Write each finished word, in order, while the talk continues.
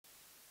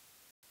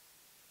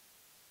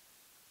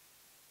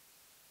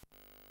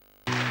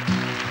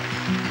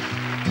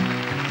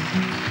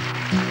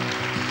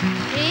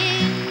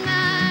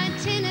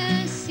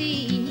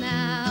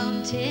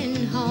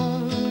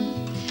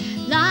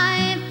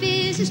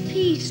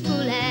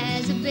peaceful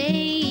as a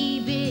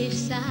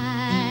baby's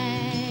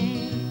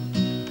sigh.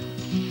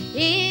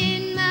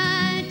 In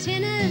my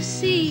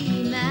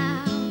Tennessee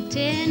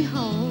mountain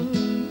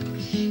home,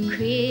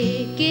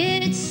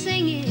 crickets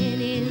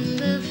singing in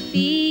the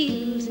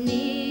fields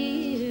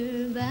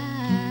nearby.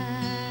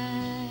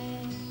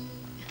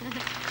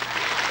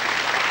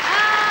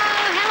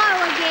 Oh,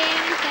 hello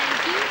again, and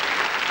thank you.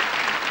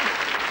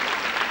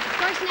 Of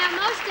course, now,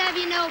 most of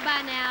you know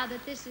by now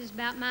that this is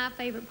about my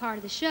favorite part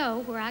of the show,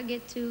 where I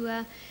get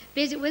to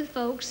visit with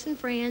folks and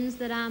friends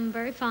that I'm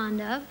very fond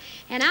of.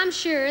 And I'm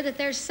sure that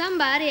there's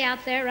somebody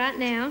out there right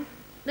now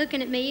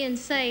looking at me and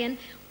saying,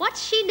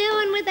 what's she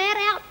doing with that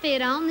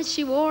outfit on that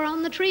she wore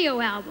on the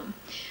Trio album?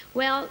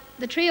 Well,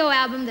 the Trio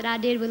album that I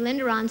did with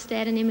Linda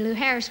Ronstadt and Emmylou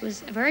Harris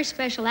was a very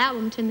special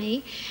album to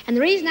me. And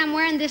the reason I'm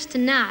wearing this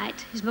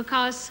tonight is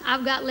because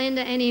I've got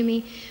Linda and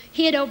Emmy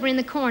hid over in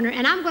the corner,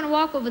 and I'm going to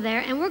walk over there,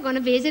 and we're going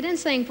to visit and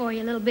sing for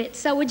you a little bit.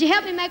 So would you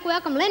help me make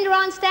welcome Linda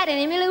Ronstadt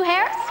and Emmylou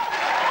Harris?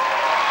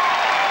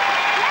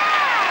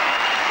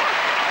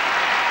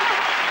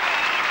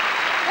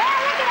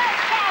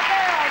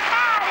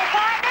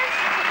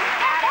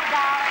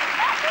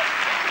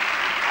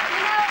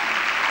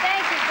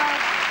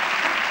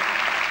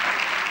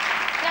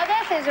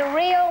 This is a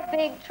real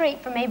big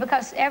treat for me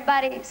because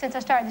everybody, since I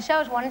started the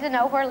shows, wanted to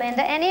know where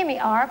Linda and Emmy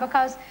are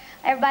because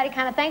everybody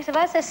kind of thinks of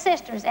us as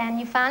sisters, and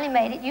you finally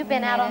made it. You've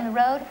been out on the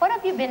road. What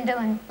have you been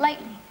doing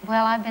lately?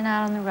 Well, I've been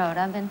out on the road.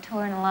 I've been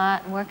touring a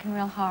lot and working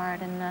real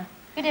hard. And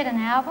you did an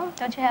album?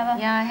 Don't you have a...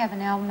 Yeah, I have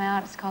an album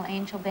out. It's called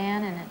Angel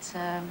Band, and it's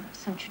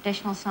some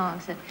traditional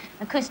songs, an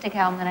acoustic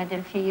album that I did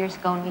a few years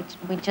ago, and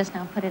we just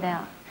now put it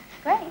out.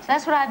 Great. So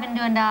that's what I've been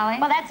doing, Dolly.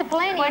 Well, that's a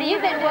plenty. What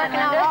You've been working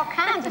on all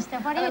kinds of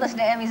stuff. What do you listen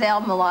to Emmy's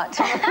album a lot,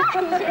 too.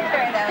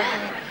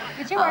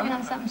 But you're working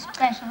on something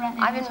special right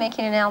now. I've been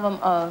making an album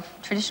of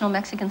traditional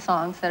Mexican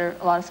songs that are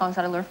a lot of songs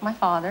that I learned from my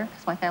father,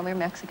 because my family are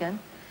Mexican.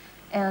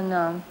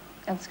 And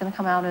it's going to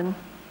come out in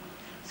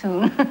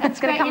soon. It's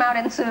going to come out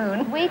in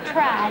soon. We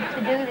tried to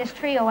do this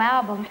Trio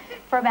album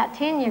for about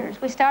 10 years.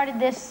 We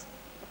started this...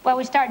 Well,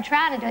 we started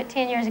trying to do it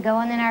 10 years ago,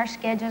 and then our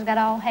schedules got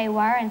all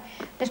haywire. And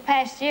this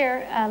past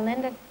year,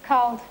 Linda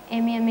called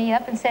Emmy and me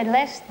up and said,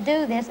 let's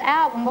do this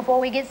album before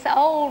we get so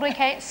old we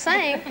can't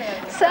sing.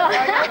 So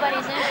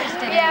nobody's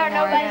interested yeah,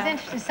 anymore, nobody's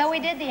interested. So we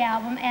did the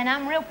album, and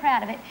I'm real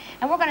proud of it.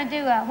 And we're going to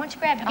do, why don't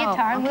you grab your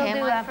guitar, and we'll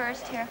do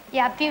first here.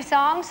 Yeah, a few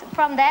songs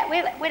from that.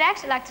 We'd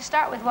actually like to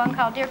start with one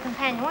called Dear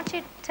Companion. Why don't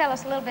you tell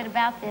us a little bit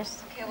about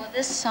this? Okay, well,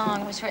 this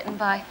song was written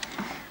by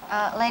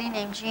a lady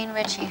named Jean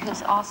Ritchie,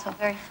 who's also a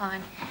very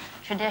fine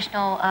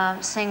traditional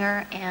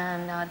singer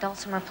and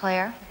dulcimer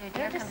player.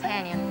 Dear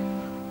Companion.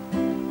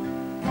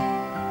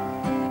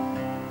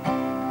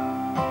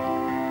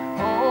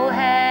 Oh,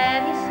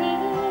 have you seen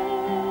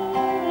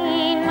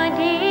my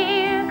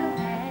dear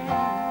companion?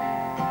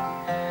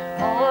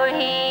 For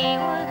he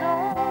was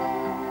all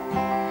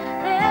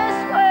this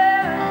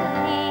world to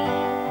me.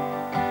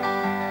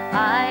 I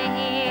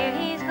hear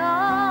he's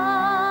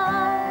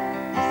gone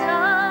to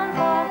some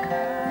far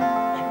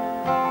country,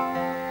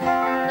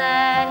 and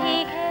that he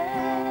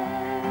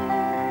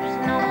cares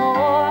no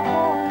more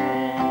for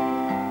me.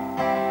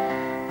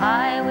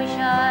 I wish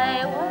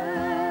I were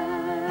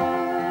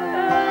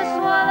a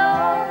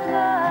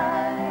swallowfly.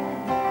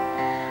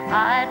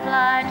 I'd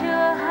fly to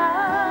a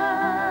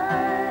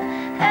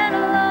high and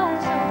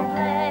lonesome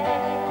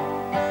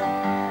place.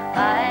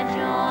 I'd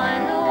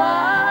join the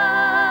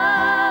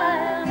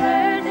wild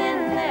birds in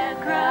their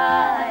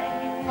cry,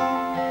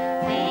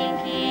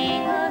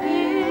 thinking of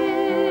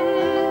you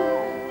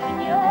and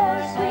your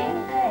sweet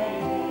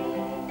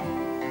face.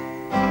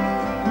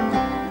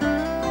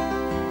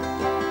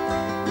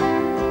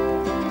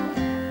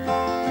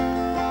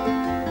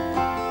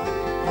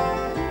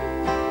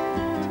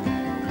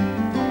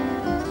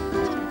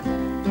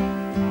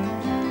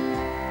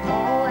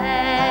 Oh,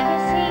 have you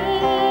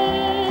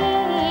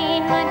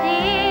seen my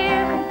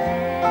dear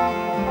companion?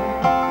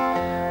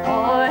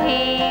 For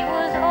he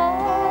was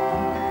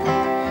all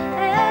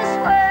this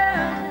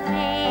world to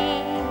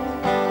me.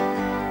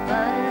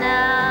 But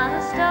now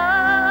the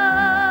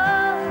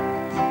stars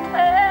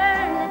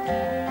turn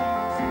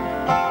against me,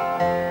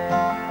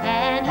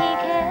 and he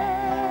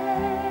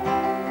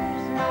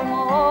cares no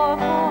more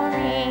for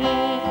me.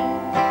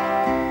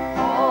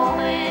 Oh,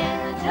 when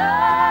the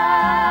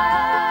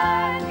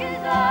dark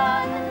is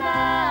on the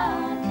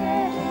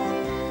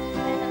mountains,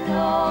 when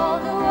all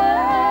the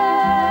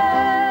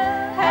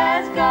world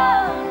has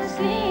gone to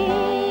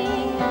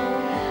sleep,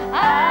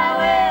 I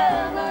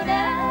will go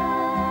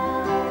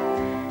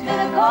down to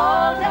the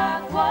cold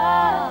dark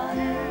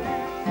water,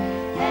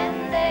 and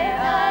there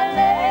I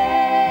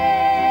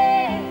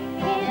lay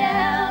me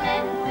down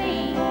and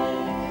weep.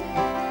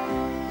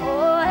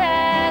 Oh,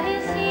 have you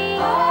seen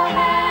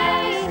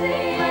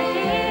my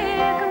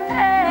dear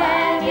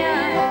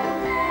companion?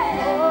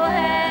 Oh,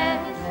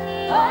 have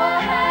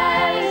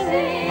you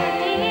seen my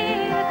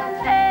dear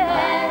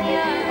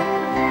companion?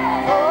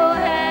 Oh,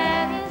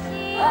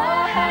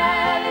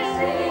 have you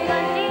seen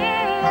my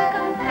dear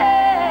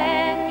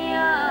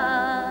companion?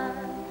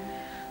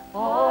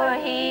 Oh,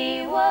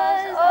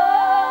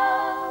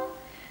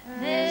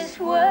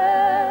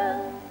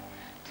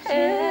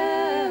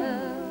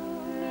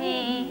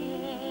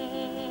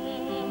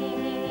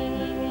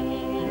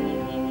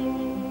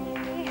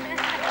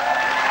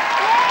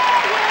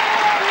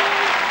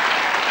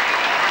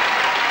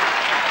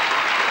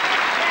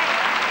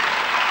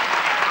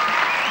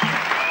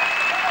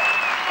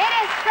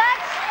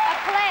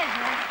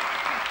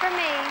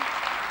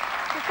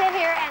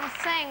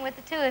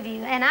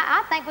 and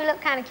I think we look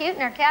kind of cute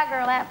in our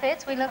cowgirl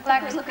outfits. We look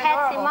like look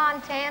Patsy adorable.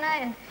 Montana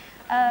and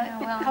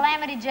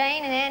Calamity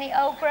Jane and Annie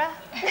Oprah.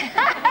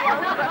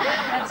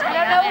 That's me.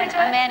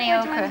 I'm Annie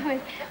Oprah.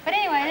 But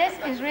anyway, this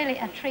is really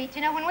a treat.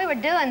 You know, when we were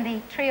doing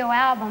the trio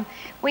album,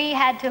 we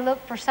had to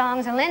look for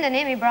songs, and Linda and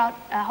Emmy brought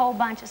a whole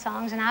bunch of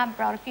songs, and I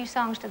brought a few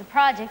songs to the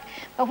project.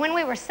 But when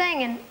we were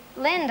singing,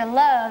 Linda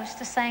loves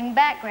to sing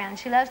background.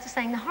 She loves to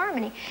sing the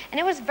harmony. And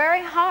it was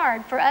very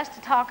hard for us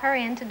to talk her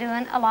into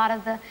doing a lot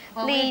of the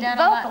lead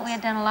vocals. We had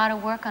done a lot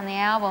of work on the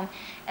album,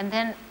 and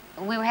then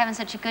we were having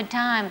such a good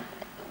time.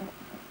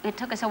 It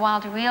took us a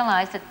while to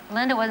realize that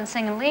Linda wasn't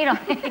singing lead on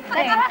anything.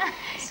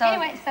 So,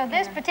 anyway, so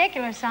this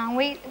particular song,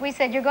 we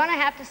said, you're going to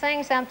have to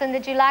sing something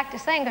that you like to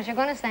sing, because you're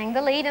going to sing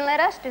the lead and let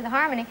us do the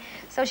harmony.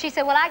 So she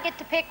said, well, I get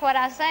to pick what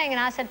I sing, and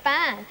I said,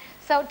 fine.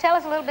 So tell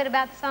us a little bit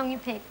about the song you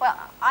picked. Well,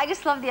 I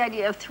just love the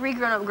idea of 3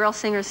 grown-up girl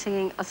singers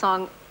singing a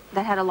song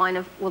that had a line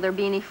of, will there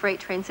be any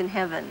freight trains in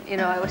heaven? You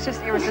know, it was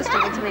just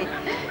irresistible to me.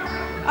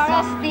 Or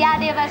else the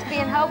idea of us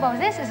being hobos.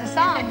 This is a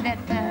song that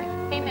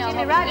females,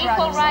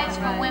 equal rights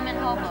for women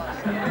hobos.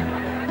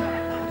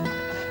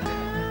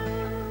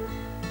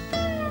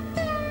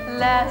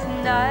 Last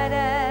night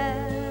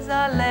as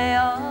I lay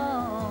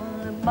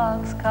on the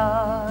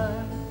boxcar,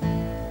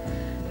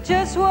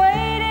 just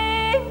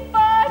waiting for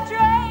a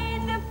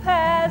train to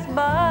pass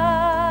by,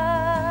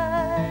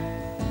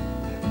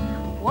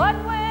 what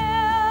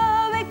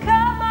will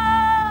become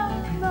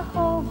of the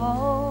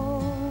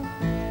hobo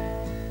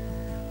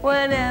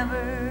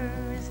whenever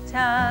his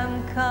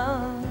time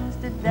comes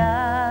to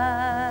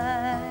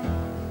die?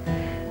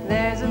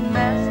 There's a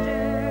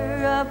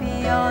master up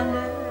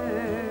yonder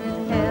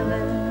in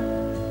heaven,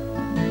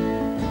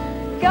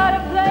 got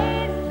a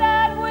place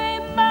that we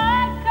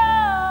might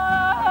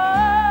call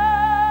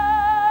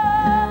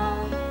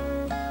home,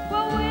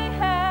 but we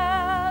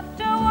have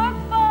to work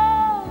for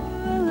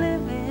a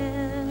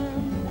living,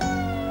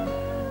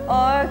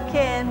 or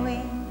can we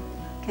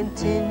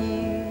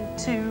continue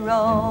to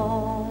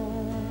roam?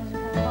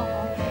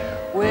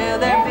 Will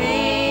there be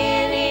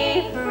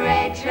any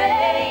freight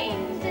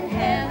trains in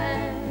heaven?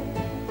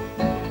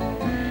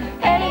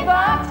 Any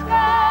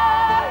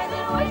boxcars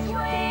in which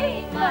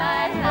we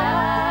might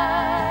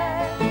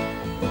hide?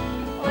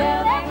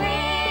 Will there be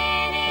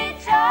any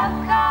tough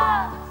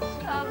cars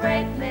or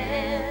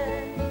brakemen?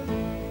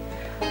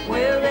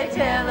 Will they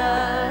tell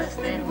us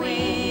that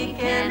we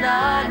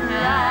cannot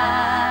ride?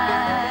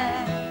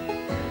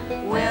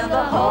 Will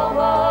the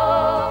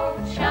hobo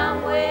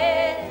chum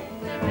with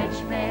the rich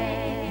man?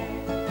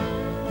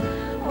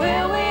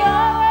 Will we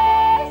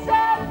always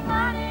have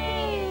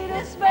money to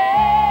spare?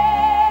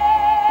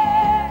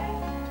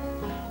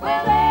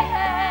 Will they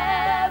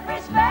have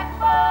respect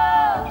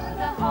for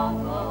the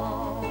hobo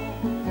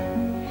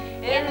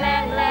in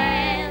that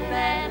land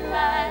that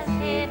lies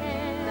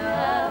hidden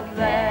up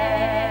there?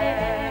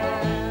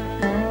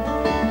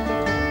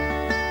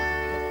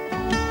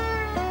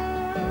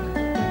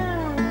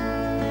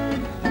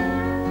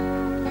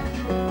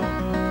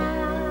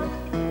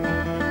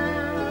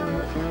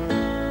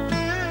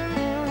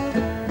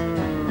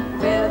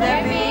 Will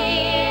there be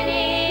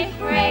any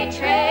freight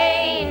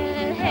trains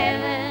in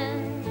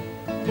heaven?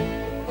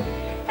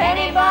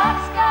 Any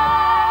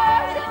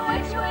boxcars in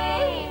which we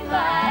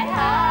might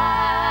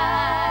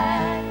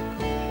hide?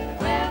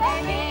 Will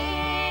there be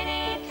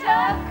any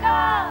tough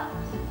cars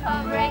or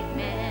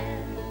brakemen?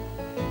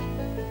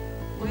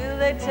 Will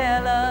they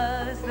tell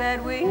us that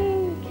we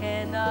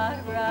cannot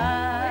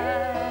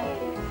ride?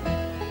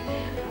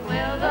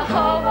 Will the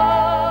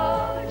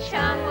hobo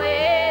chum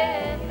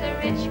with the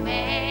rich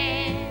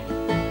man?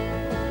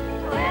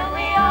 Will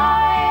we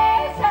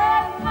always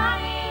have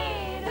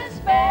money to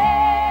spare?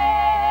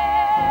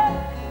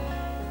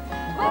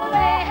 Will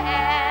they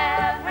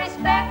have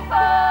respect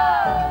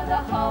for the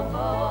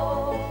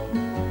hobo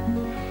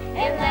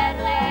in that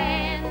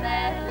land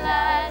that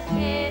lies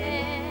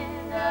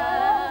hidden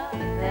up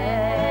there?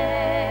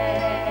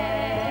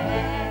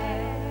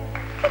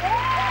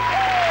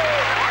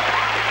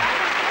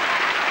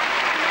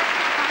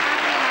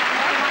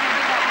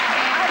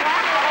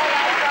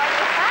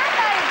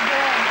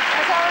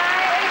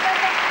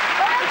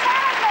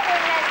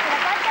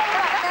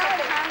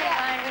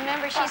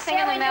 Remember, she's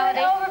singing we the do it melody.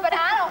 over, but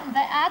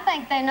I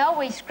think they know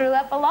we screw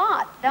up a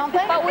lot, don't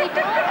they? But we don't,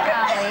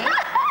 Dolly.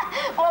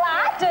 Well,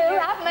 I do.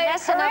 I've made a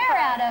Messing up career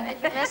our- out of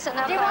it. messing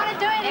up Do you our want to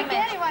do it again?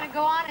 image. You want to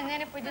go on, and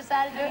then if we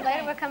decide to do it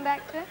later, we'll come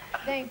back to it?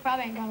 They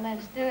probably ain't going to let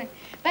us do it.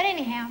 But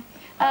anyhow,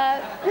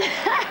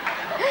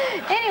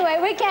 anyway,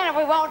 we can if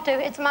we want to.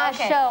 It's my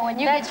Okay. show, and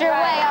you That's get your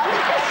right. way on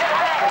it.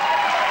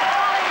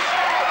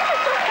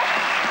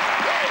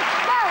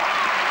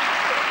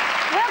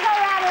 We'll go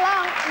right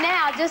along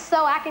now, just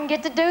so I can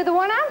get to do the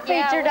one I'm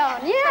featured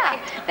on. Yeah.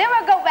 Then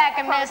we'll go back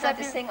and mess up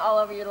to your... sing all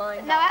over your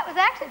line. No, that was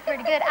actually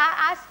pretty good.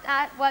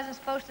 I wasn't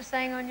supposed to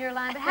sing on your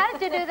line, but how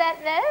did you do that?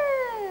 No.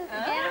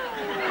 Again?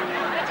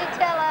 Would you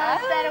tell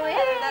us that we...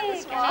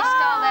 She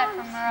stole that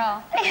from Merle.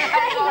 Yeah,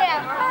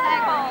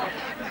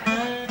 exactly.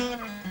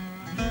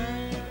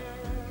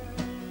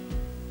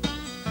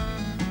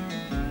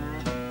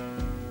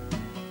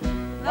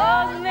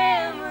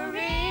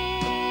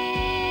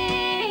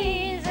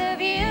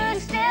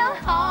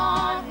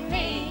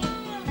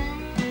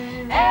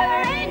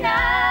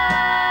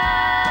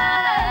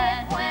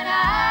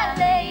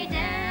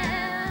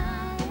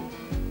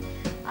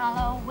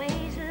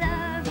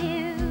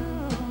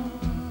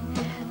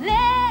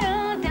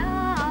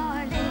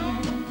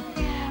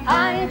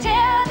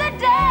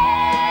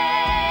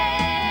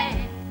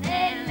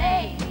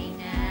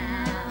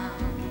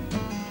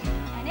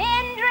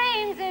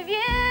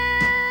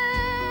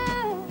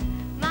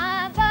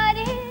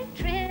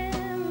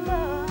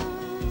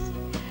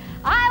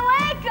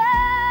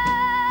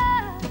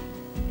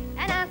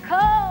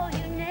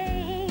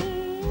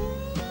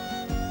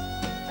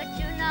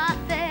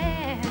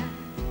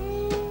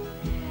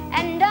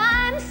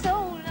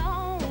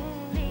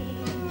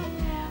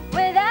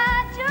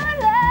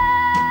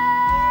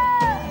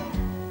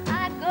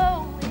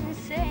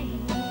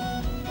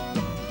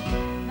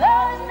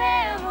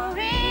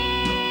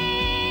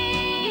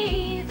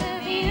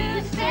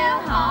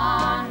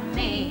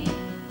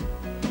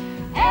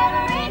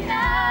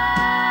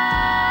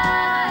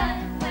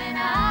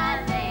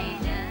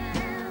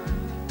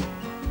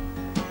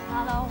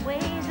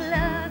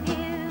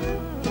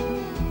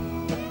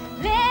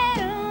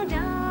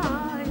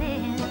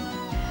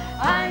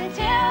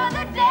 until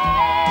the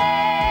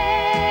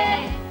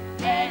day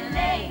they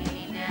lay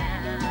me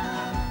down.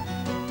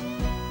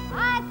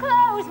 I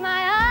close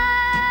my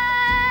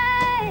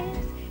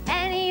eyes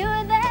and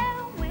you're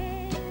there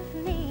with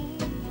me.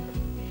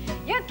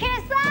 Your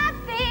kiss I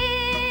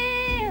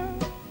feel,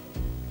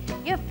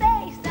 your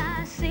face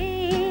I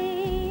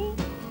see.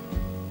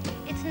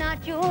 It's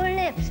not your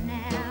lips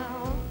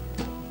now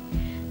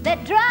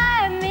that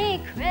drive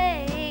me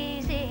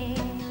crazy.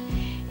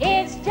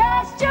 It's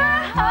just your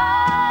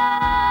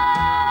haunting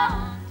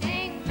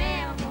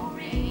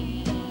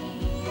memory.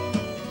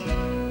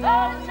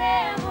 Those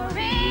memories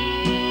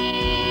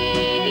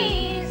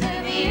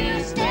of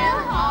you still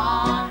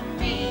haunt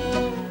me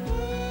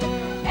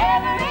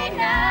every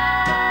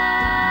night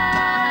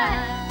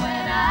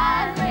when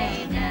I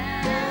lay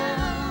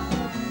down.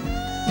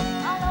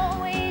 I'll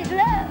always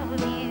love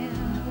you,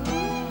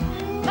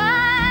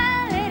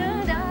 my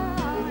little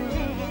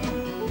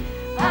darling,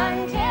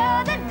 until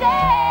the day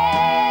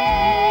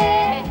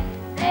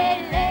they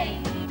lay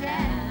me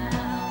down.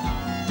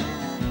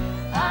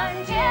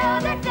 Until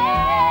the day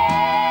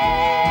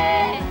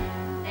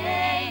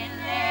they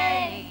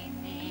lay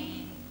me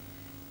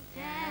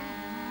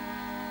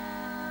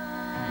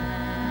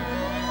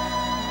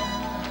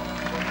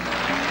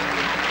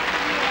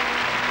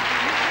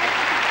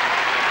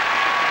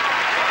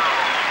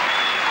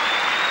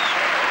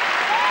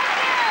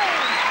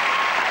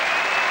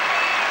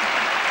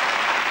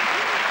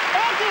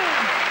Thank you.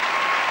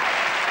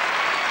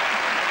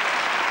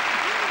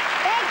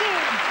 Thank you.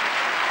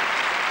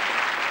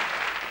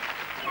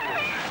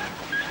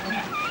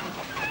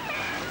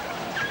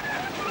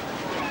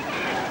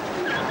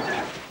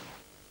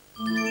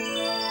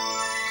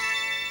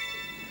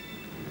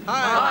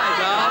 Hi,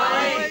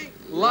 Dolly.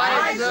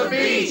 Life's a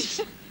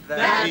beach.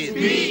 That's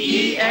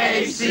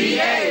B-E-A-C-H.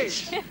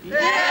 Yay!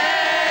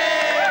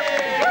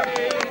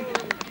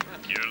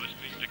 You're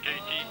listening to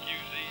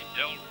KTQZ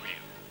del2.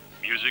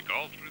 Music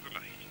all through the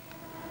night.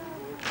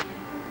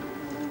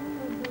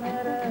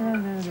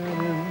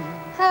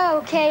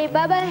 Okay,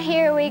 Bubba,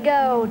 here we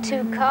go.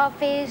 2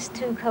 coffees,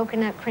 2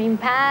 coconut cream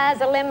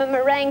pies, a lemon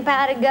meringue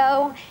pie to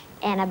go,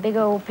 and a big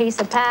old piece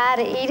of pie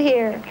to eat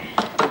here.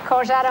 Of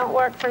course, I don't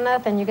work for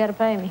nothing. You gotta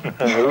pay me.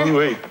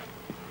 Ooh-wee.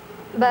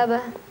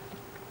 Bubba,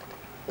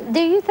 do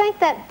you think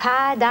that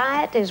pie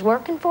diet is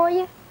working for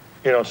you?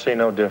 You don't see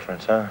no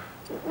difference, huh?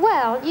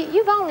 Well,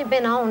 you've only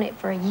been on it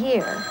for a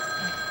year.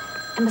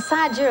 And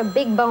besides, you're a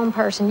big bone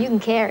person. You can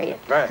carry it.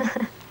 Right.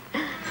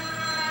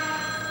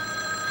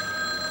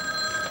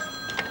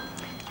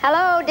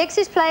 Hello,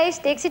 Dixie's Place.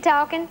 Dixie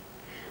talking.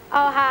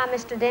 Oh, hi,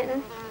 Mr.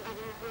 Denton.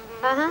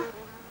 Uh-huh.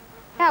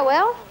 Yeah,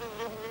 well,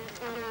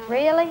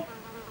 really?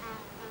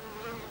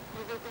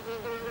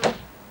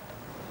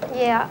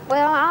 Yeah,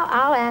 well,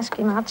 I'll ask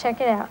him. I'll check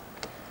it out.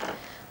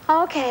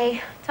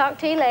 Okay, talk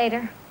to you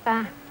later.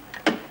 Bye.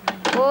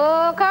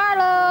 Whoa,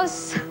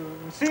 Carlos.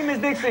 See, Miss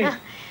Dixie.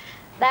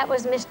 That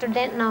was Mr.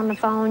 Denton on the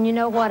phone. You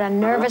know what a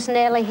nervous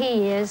Nelly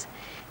he is.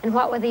 And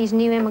what with these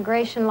new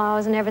immigration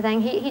laws and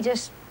everything, he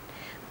just,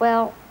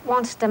 well,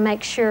 wants to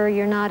make sure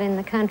you're not in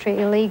the country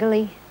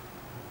illegally.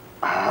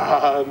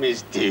 Ah,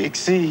 Miss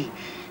Dixie.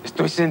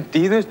 Estoy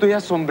sentido, estoy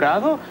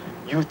asombrado.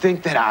 You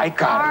think that I,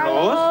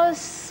 Carlos?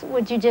 Carlos,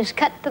 would you just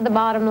cut to the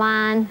bottom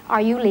line?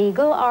 Are you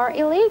legal or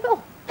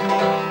illegal?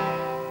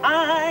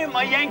 I'm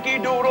a Yankee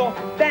Doodle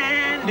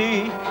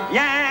dandy.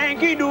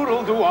 Yankee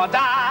Doodle do or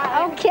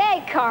die.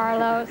 Okay,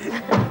 Carlos.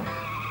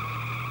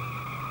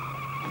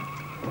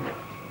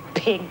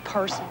 Pig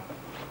person.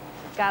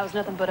 Guy was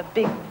nothing but a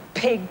big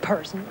pig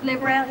person.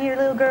 Live around here,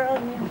 little girl.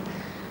 Yeah.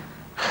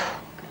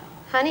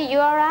 Honey, you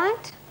all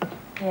right?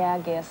 Yeah, I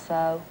guess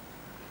so.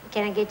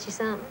 Can I get you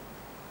something?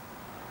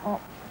 Well,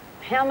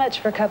 how much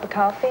for a cup of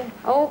coffee?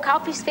 Oh,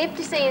 coffee's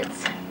 50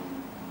 cents.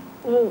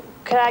 Well,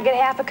 could I get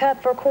half a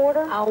cup for a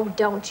quarter? Oh,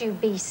 don't you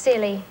be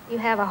silly. You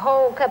have a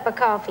whole cup of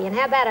coffee, and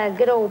how about a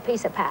good old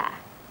piece of pie?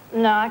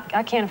 No,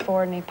 I can't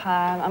afford any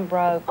pie. I'm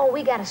broke. Oh,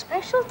 we got a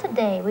special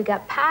today. We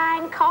got pie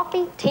and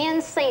coffee,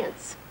 10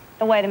 cents.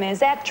 Now, wait a minute. Is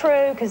that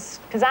true? Because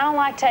I don't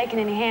like taking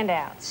any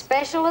handouts.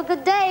 Special of the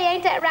day,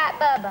 ain't that right,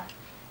 Bubba?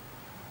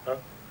 Huh?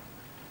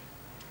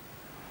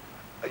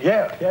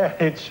 Yeah,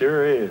 it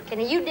sure is. Can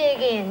you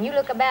dig in? You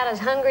look about as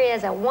hungry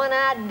as a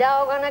one-eyed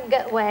dog on a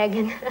gut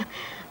wagon.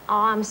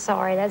 Oh, I'm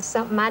sorry. That's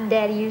something my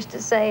daddy used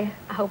to say.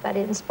 I hope I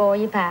didn't spoil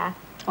your pie.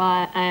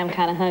 Well, I am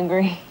kind of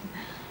hungry.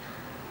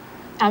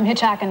 I'm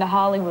hitchhiking to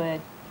Hollywood.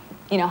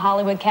 You know,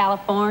 Hollywood,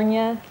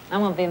 California.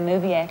 I'm gonna be a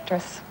movie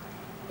actress.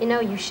 You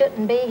know, you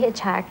shouldn't be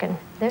hitchhiking.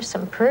 There's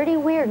some pretty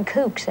weird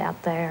kooks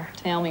out there.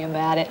 Tell me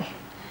about it.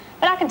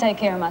 But I can take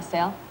care of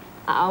myself.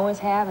 I always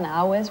have and I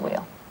always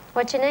will.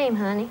 What's your name,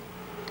 honey?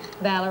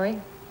 Valerie,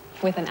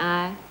 with an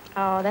I.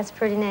 Oh, that's a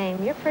pretty name.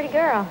 You're a pretty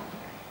girl.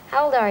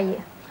 How old are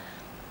you?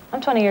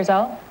 I'm 20 years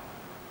old.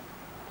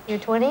 You're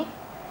 20?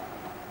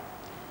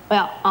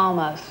 Well,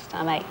 almost.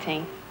 I'm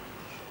 18.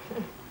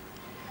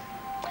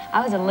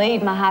 I was a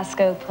lead in my high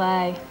school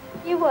play.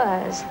 You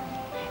was.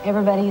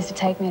 Everybody used to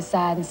take me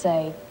aside and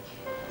say,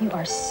 "You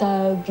are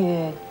so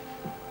good."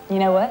 You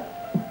know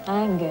what?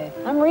 I'm good.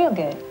 I'm real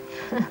good.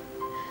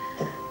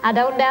 I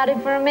don't doubt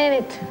it for a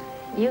minute.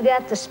 You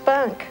got the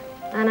spunk,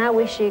 and I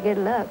wish you good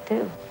luck,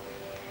 too.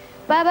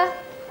 Bubba,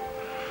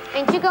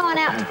 ain't you going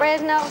out to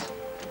Fresno?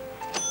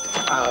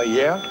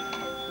 Yeah.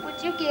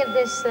 Would you give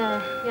this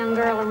young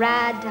girl a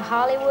ride to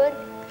Hollywood?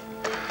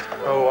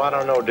 Oh, I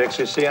don't know,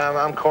 Dixie. See,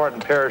 I'm carting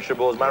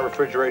perishables. My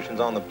refrigeration's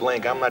on the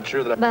blink. I'm not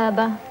sure that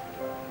Bubba,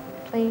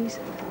 please.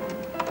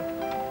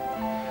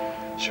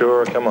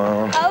 Sure, come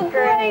on. Oh,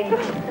 great.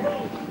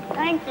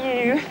 Thank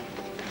you.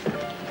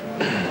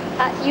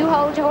 You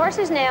hold your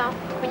horses now.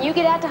 When you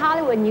get out to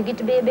Hollywood and you get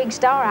to be a big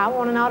star, I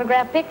want an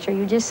autographed picture.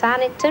 You just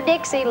sign it to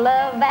Dixie,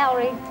 love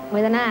Valerie,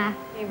 with an I.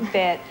 You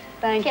bet.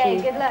 Thank you.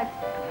 Okay, good luck.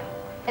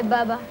 Hey,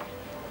 Bubba,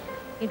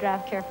 you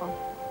drive careful,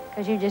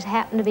 because you just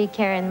happen to be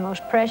carrying the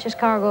most precious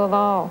cargo of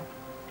all,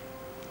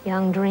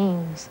 young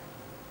dreams.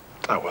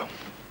 I will.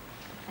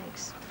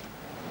 Thanks.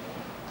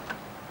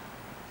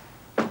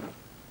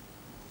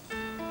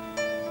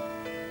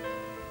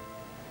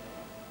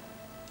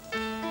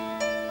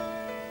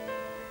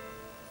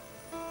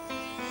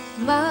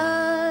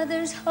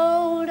 Mothers,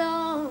 hold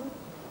on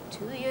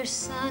to your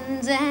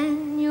sons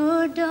and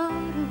your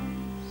daughters.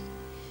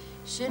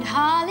 Should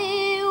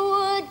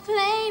Hollywood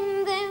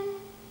claim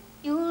them,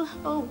 you'll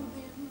hold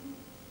them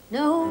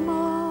no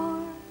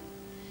more,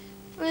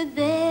 for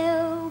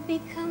they'll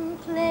become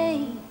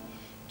play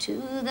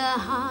to the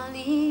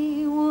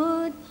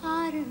Hollywood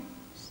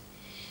potters,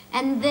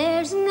 and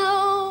there's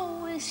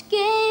no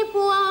escape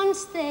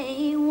once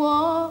they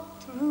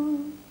walk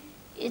through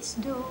its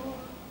doors.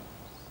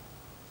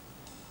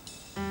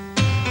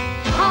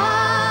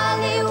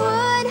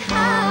 Hollywood,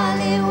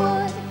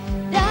 Hollywood,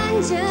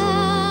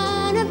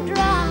 dungeon of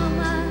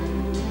drama,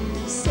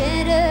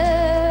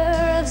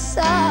 center of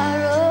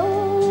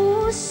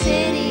sorrow,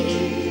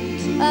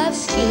 city of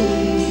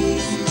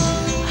schemes.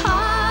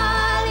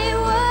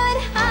 Hollywood,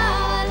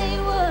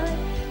 Hollywood,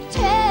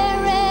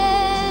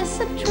 terrace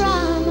of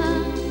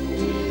trauma,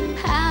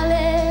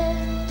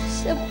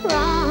 palace of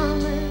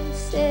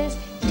promises,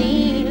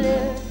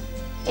 dealer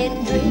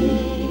in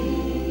dreams.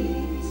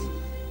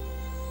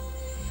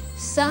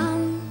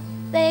 Some,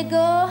 they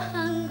go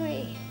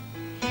hungry,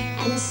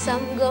 and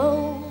some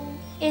go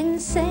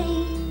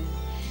insane.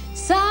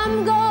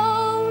 Some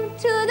go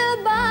to the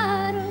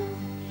bottom,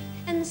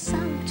 and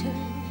some to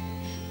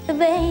the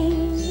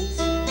veins.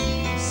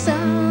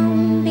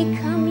 Some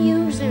become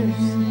users,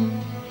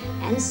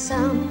 and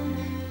some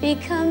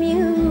become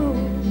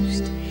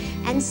used,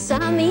 and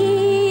some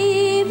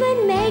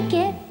even make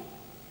it,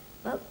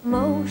 but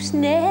most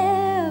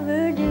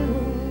never do.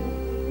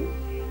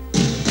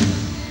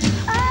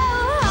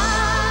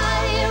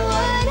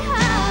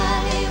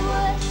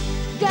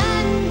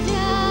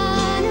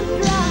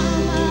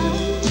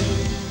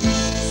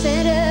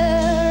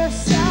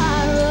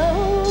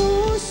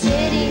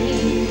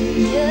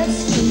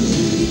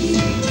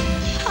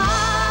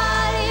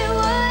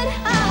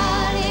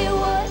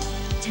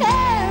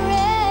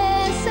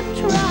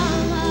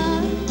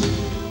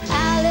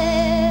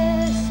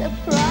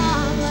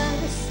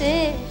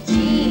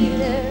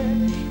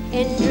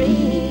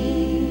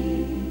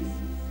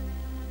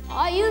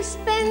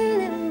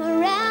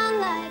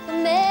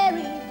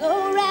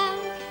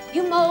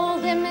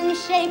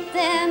 Shape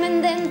them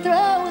and then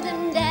throw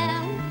them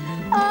down.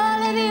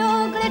 All of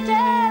your glitter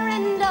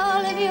and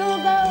all of your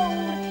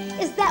gold,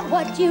 is that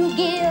what you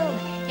give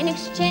in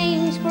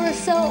exchange for a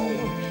soul?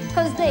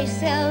 'Cause they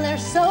sell their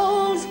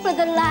souls for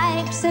the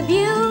likes of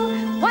you.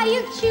 Why,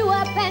 you chew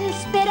up and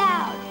spit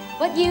out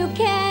what you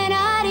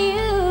cannot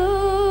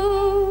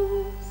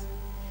use.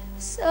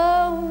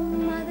 So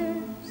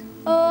mothers,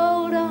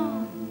 hold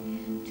on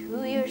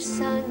to your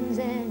sons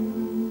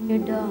and your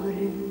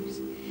daughters.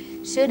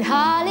 Should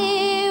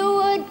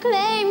Hollywood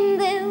claim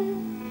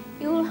them,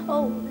 you'll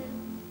hold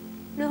them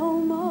no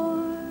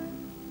more,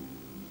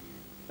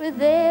 for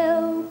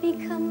they'll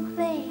become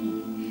play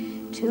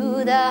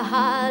to the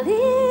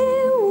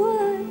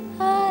Hollywood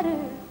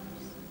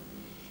potters,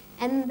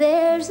 and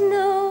there's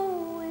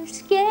no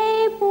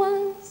escape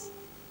once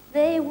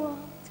they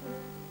walk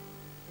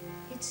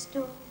through its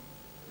door.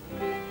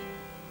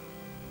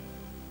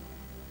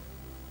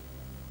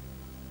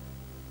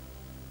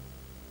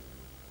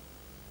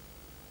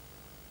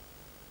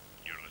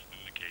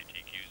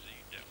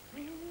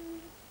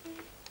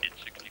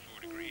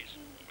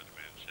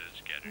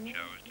 Scattered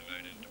showers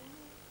tonight and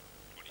tomorrow.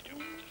 22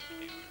 minutes to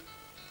the hour.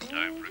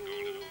 Time for a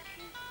golden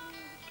oldie.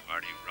 The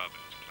Marty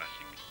Robbins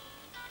classic.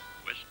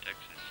 West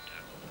Texas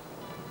town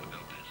of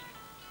El Paso.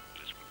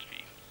 This one's for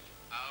you.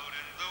 Out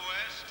in the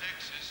West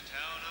Texas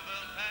town of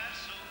El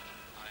Paso,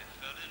 I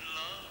fell in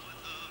love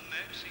with a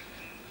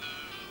Mexican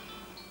girl.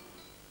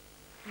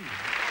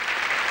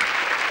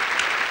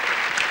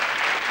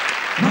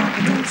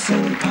 Rockin' those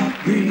soul pop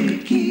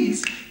brickies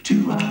to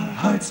our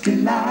heart's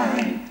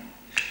delight.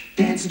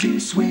 Dancing to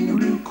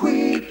swing-a-roo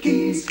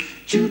quickies,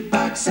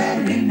 jukebox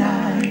Saturday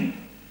night.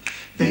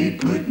 They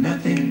put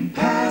nothing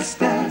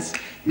past us,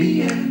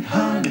 me and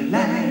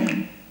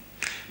Honeyland,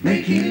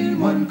 making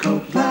one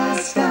coke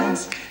blast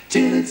us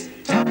till it's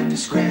time to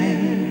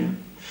scram.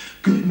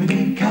 Goodman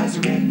and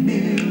Kaiser and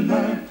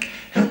Miller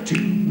help to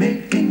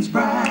make things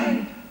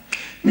bright.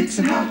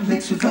 Mixing hot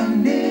licks with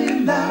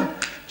vanilla.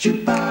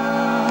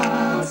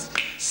 Jukebox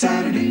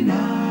Saturday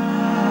night.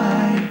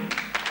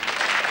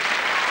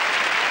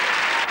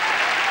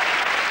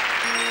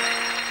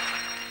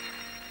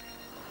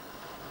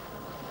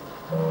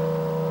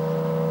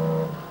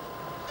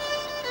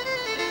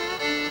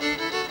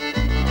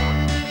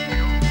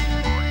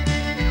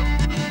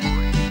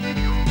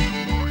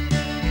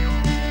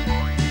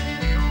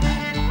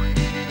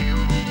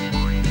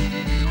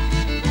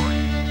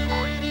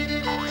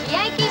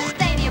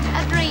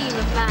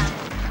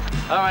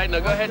 All right, now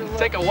go ahead and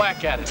take a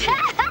whack at it.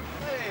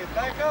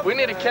 We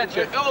need to catch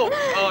it. Oh,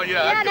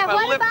 yeah. Yeah, now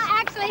what if I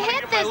actually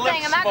hit this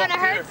thing? Am I going to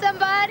hurt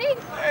somebody?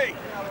 Hey!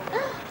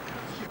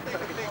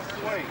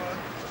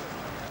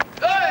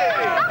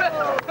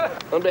 Hey!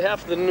 On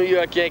behalf of the New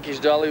York Yankees,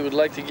 Dolly, we'd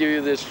like to give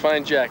you this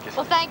fine jacket.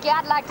 Well, thank you.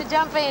 I'd like to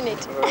jump in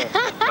it.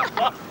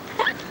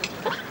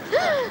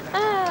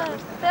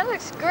 That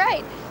looks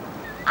great.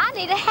 I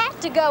need a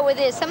hat to go with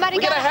this. Somebody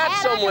got a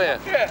hat somewhere.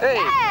 Hey.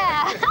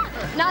 Yeah.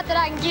 Not that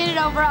I can get it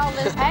over all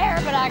this hair,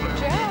 but I can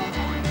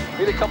try.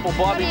 Need a couple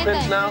bobby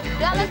pins now? Do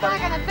I look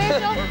like an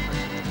official?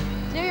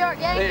 New York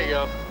Yankee? There you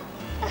go.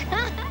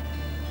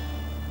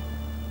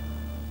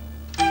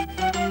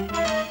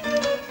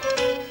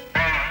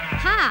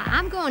 Hi,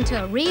 I'm going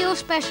to a real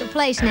special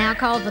place now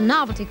called the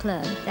Novelty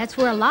Club. That's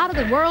where a lot of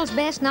the world's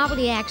best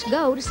novelty acts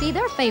go to see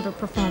their favorite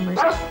performers.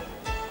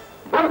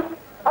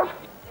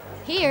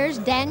 Here's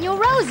Daniel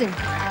Rosen.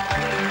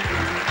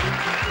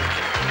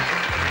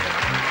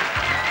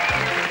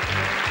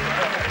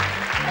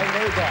 I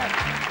made that.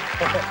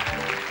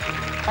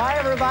 Hi,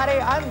 everybody.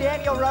 I'm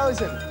Daniel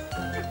Rosen.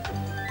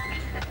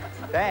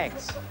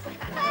 Thanks.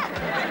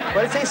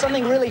 Want to say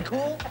something really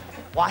cool?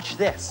 Watch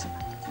this.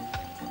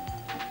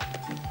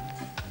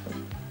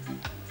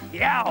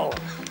 Yow!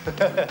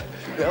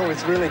 That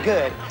was really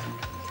good.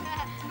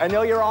 I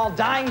know you're all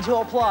dying to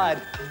applaud,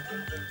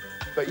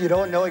 but you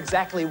don't know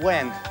exactly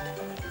when.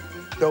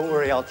 Don't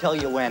worry, I'll tell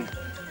you when.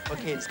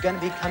 Okay, it's gonna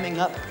be coming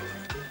up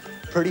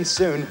pretty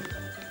soon.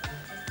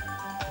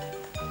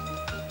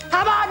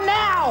 How about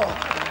now?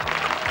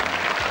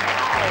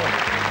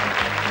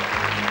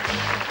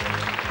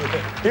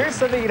 Here's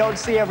something you don't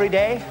see every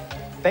day,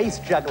 face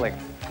juggling.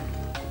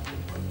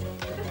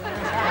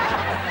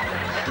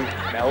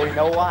 Now we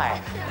know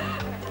why.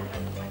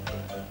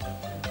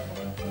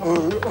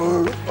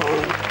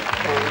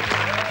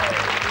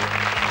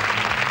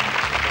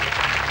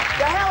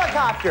 The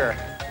helicopter.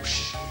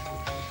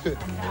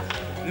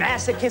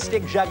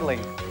 Masochistic juggling.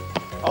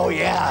 Oh,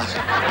 yeah.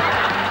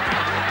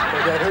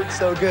 Oh, that hurts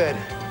so good.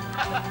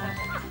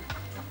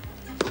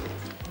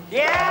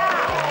 Yeah!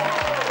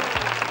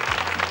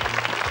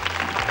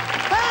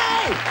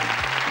 Hey!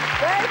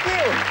 Thank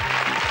you!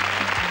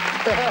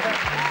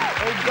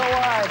 Hey, go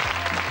on.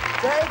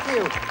 Thank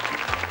you.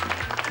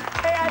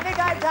 Hey, I think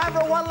I have time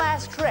for one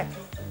last trick.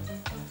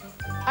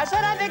 I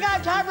said I think I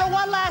have time for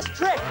one last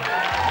trick.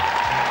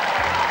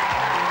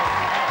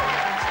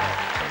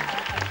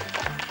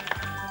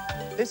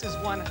 This is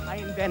one I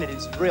invented.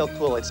 It's real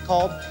cool. It's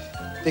called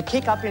the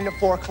kick up into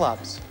 4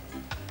 clubs.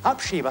 Up,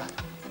 Sheba.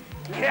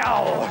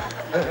 Yow!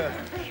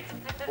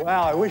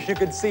 Wow, I wish you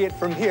could see it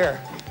from here.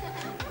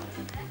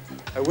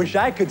 I wish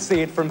I could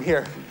see it from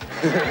here.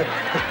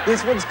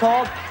 This one's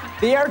called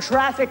the air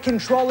traffic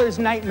controller's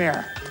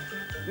nightmare.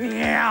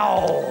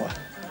 Meow!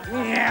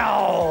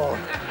 Meow!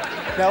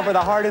 Now for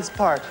the hardest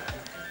part,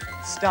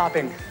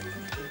 stopping.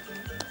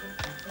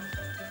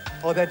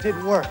 Oh, that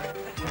didn't work.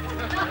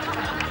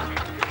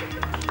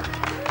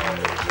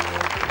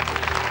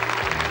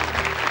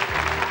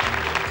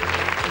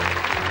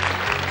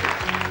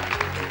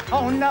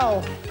 Oh,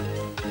 no.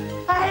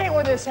 I hate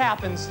when this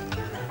happens.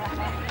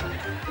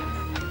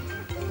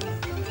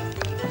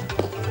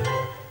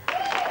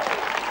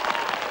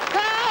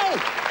 Hey!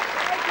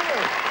 Thank you.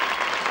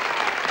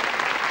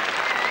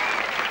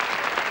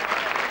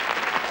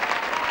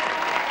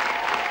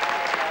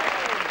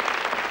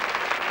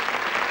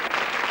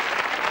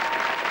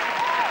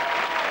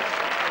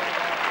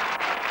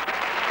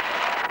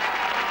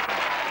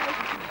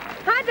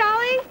 Hi,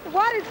 Dolly. The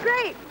water's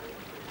great.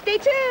 Stay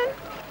tuned.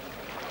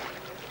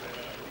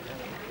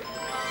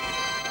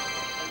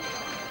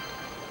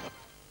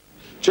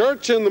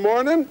 Church in the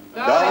morning,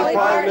 Dolly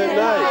Parton at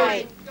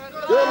night.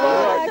 Good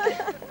luck.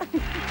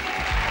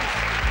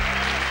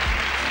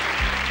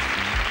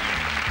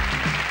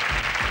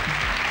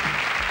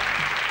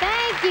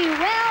 Thank you.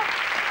 Well,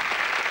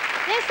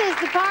 this is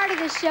the part of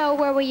the show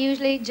where we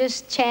usually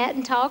just chat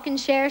and talk and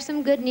share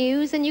some good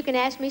news, and you can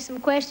ask me some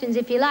questions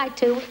if you like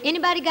to.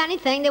 Anybody got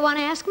anything they want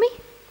to ask me?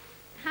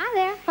 Hi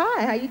there.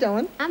 Hi, how you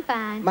doing? I'm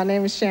fine. My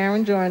name is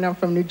Sharon Joyner. I'm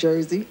from New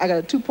Jersey. I got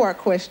a 2-part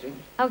question.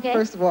 Okay.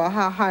 First of all,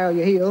 how high are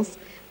your heels?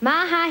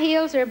 My high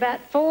heels are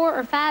about 4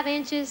 or 5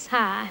 inches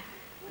high.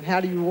 And how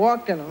do you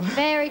walk in them?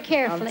 Very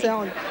carefully. I'm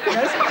telling you.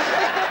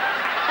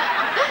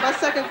 My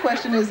second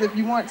question is, if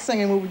you weren't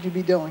singing, what would you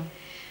be doing?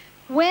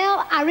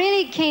 Well, I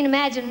really can't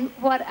imagine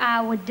what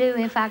I would do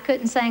if I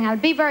couldn't sing. I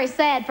would be very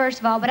sad, first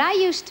of all, but I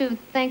used to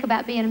think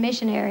about being a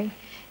missionary.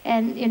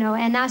 And, you know,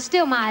 and I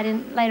still might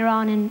later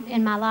on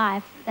in my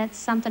life. That's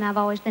something I've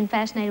always been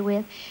fascinated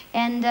with.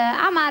 And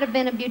I might have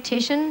been a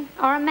beautician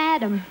or a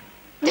madam.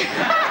 Somebody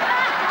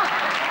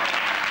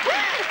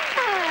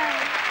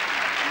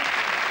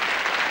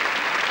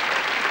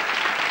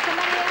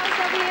else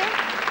over here?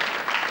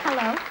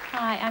 Hello.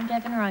 Hi, I'm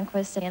Devin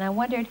Ronquist, and I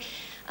wondered,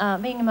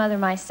 being a mother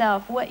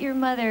myself, what your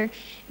mother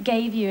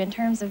gave you in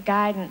terms of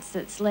guidance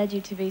that's led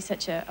you to be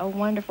such a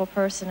wonderful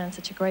person and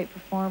such a great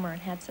performer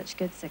and had such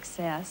good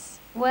success.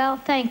 Well,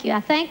 thank you. I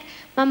think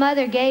my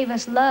mother gave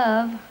us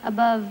love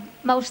above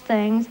most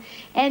things,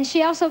 and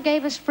she also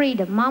gave us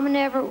freedom. Mama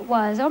never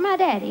was, or my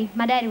daddy.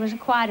 My daddy was a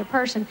quieter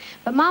person,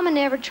 but Mama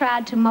never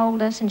tried to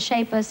mold us and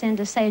shape us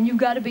into saying, you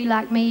got to be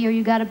like me or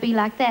you got to be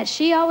like that.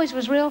 She always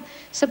was real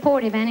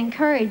supportive and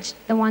encouraged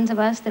the ones of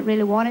us that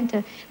really wanted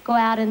to go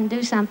out and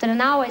do something,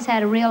 and I always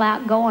had a real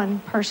outgoing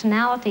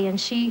personality, and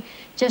she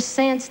just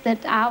sensed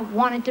that I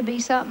wanted to be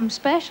something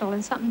special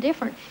and something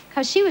different,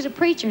 because she was a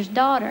preacher's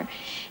daughter.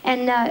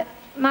 And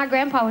my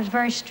grandpa was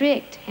very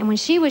strict, and when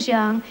she was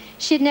young,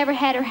 she'd never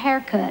had her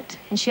hair cut,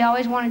 and she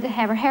always wanted to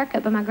have her hair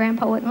cut, but my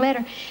grandpa wouldn't let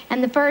her.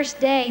 And the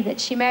first day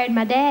that she married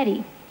my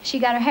daddy, she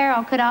got her hair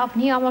all cut off,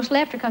 and he almost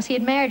left her because he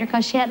had married her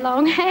because she had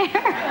long hair.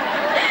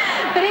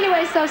 But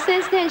anyway, so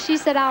since then, she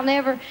said, I'll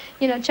never,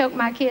 you know, choke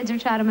my kids or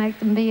try to make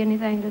them be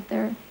anything that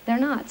they're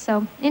not.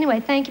 So anyway,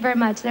 thank you very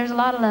much. There's a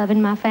lot of love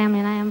in my family,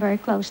 and I am very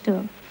close to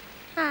them.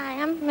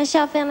 Hi, I'm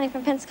Michelle Finley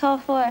from Pensacola,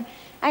 Florida.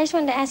 I just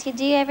wanted to ask you,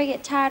 do you ever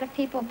get tired of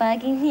people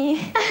bugging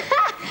you?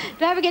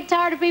 Do I ever get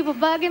tired of people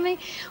bugging me?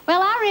 Well,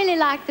 I really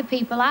like the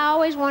people. I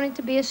always wanted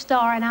to be a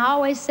star, and I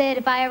always said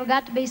if I ever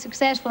got to be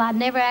successful, I'd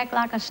never act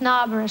like a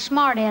snob or a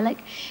smart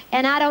aleck,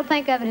 and I don't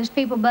think of it as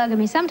people bugging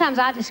me. Sometimes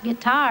I just get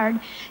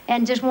tired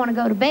and just want to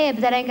go to bed,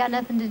 but that ain't got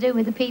nothing to do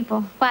with the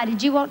people. Why,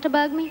 did you want to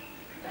bug me?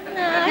 No,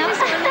 I just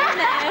wanted to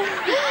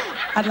know.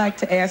 I'd like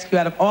to ask you,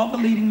 out of all the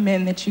leading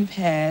men that you've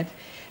had,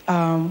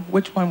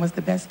 which one was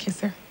the best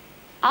kisser?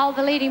 All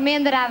the leading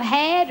men that I've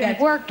had or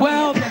worked with?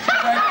 Well, that you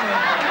worked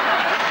with.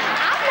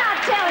 I'm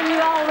not telling you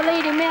all the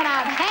leading men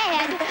I've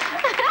had.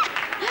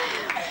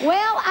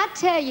 Well, I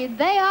tell you,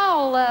 they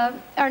all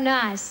are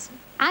nice.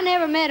 I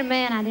never met a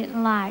man I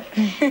didn't like.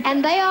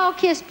 And they all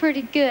kissed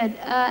pretty good.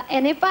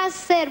 And if I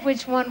said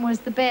which one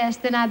was the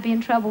best, then I'd be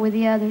in trouble with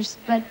the others.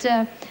 But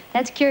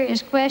that's a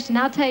curious question.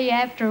 I'll tell you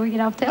after we get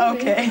off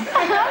television. Okay.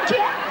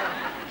 Okay.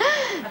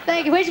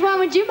 Thank you. Which one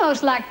would you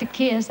most like to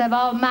kiss of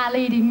all my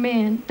leading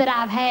men that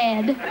I've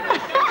had?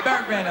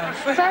 Burt Reynolds.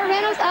 Burt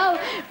Reynolds? Oh,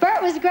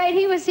 Burt was great.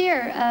 He was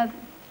here a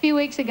few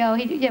weeks ago.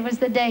 It was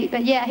the date.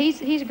 But yeah,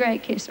 he's a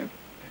great kisser.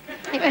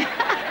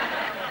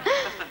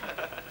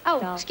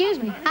 Oh, excuse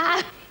me.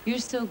 You're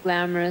so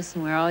glamorous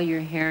and wear all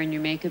your hair and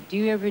your makeup. Do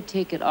you ever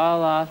take it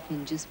all off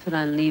and just put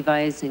on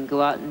Levi's and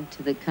go out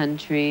into the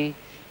country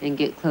and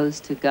get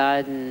close to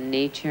God and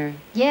nature?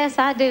 Yes,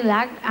 I do.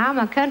 I'm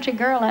a country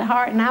girl at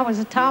heart, and I was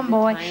a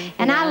tomboy.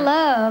 And I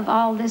love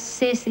all this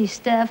sissy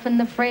stuff and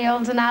the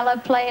frills, and I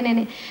love playing in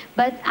it.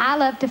 But I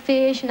love to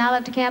fish, and I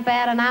love to camp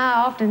out, and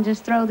I often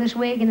just throw this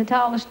wig in the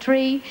tallest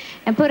tree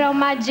and put on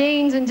my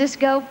jeans and just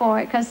go for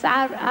it, because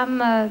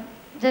I'm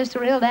just a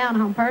real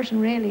down-home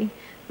person, really.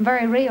 I'm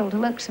very real to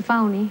look so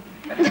phony.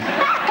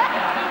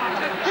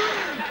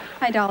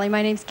 Hi, Dolly.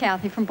 My name's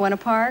Kathy from Buena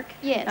Park.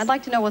 Yes. I'd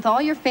like to know, with all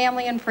your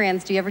family and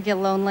friends, do you ever get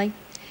lonely?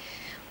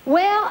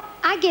 Well,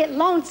 I get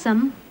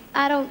lonesome.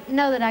 I don't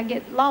know that I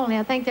get lonely.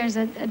 I think there's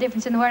a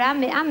difference in the word.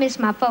 I miss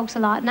my folks a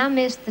lot, and I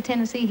miss the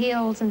Tennessee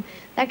hills and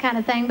that kind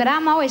of thing. But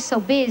I'm always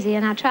so busy,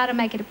 and I try to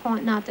make it a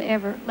point not to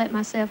ever let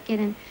myself get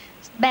in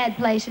bad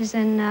places.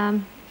 And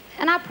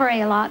I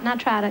pray a lot, and I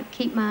try to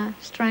keep my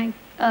strength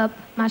up,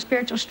 my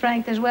spiritual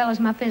strength as well as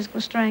my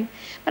physical strength.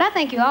 But I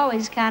think you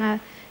always kind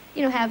of,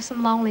 you know, have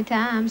some lonely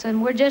times,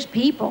 and we're just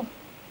people,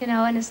 you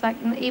know, and it's like,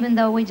 even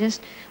though we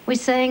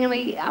sing and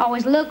we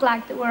always look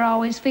like that we're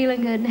always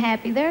feeling good and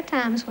happy, there are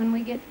times when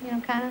we get, you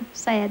know, kind of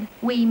sad.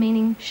 We,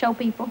 meaning show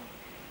people.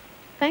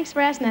 Thanks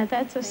for asking that.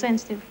 That's a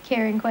sensitive,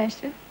 caring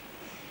question.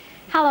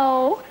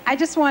 Hello. I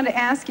just wanted to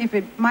ask you, if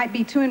it might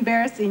be too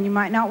embarrassing, you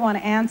might not want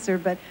to answer,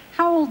 but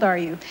how old are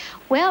you?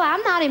 Well,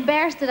 I'm not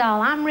embarrassed at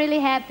all. I'm really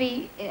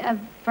happy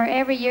for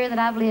every year that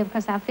I've lived,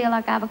 because I feel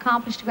like I've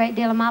accomplished a great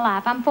deal in my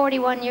life. I'm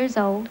 41 years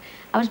old.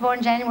 I was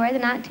born January the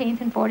 19th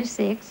in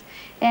 46.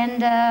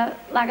 And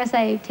like I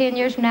say, 10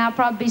 years from now, I'll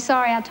probably be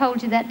sorry I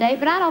told you that date,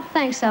 but I don't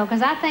think so,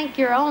 because I think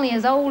you're only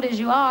as old as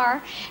you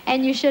are,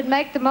 and you should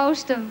make the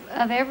most of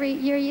every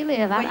year you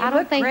live. Well, I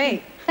don't think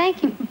great.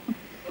 Thank you.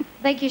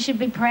 I think you should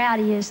be proud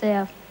of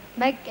yourself.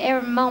 Make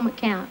every moment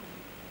count.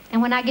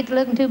 And when I get to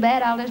looking too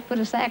bad, I'll just put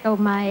a sack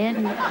over my head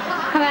and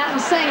come out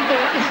and sing to it.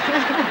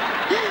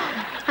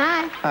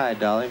 Hi. Hi,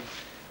 Dolly.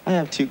 I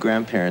have two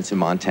grandparents in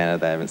Montana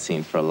that I haven't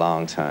seen for a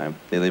long time.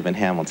 They live in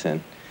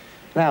Hamilton.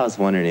 And I was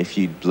wondering if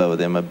you'd blow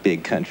them a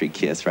big country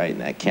kiss right in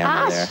that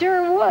camera there. I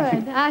sure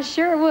would. I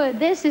sure would.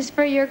 This is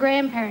for your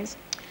grandparents.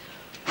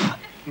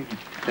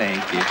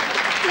 Thank you.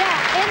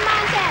 Yeah, in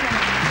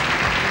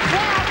Montana.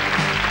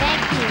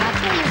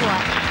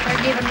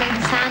 giving me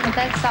the sign that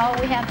that's all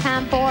we have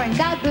time for. And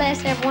God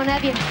bless every one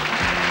of you.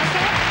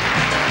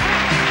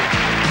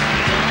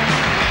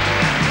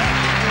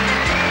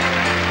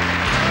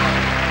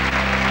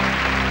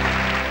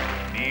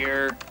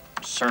 Dear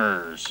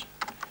sirs,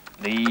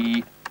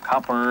 the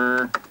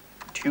copper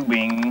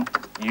tubing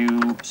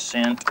you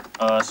sent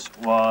us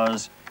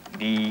was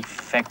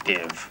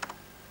defective.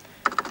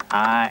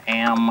 I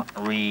am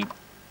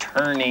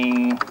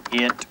returning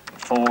it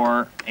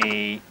for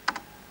a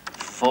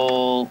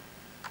full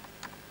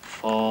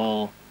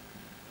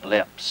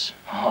lips.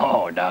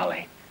 Oh,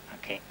 Dolly, I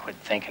can't quit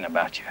thinking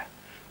about you.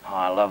 Oh,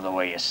 I love the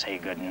way you say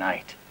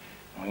goodnight.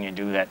 When you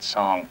do that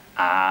song,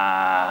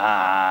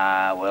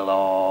 I will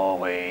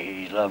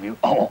always love you.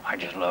 Oh, I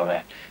just love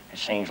that. It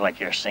seems like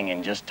you're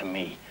singing just to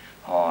me.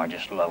 Oh, I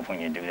just love when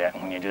you do that.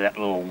 And when you do that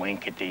little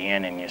wink at the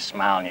end and you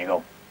smile and you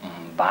go,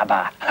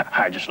 bye-bye.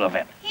 I just love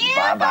it.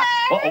 Bye-bye.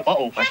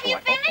 Have you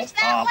finished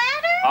that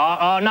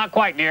letter? Not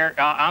quite, dear.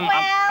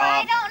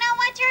 I don't know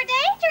what you're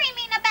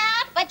daydreaming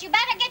about, but you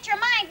better get your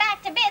mind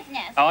back to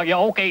business. Oh, yeah,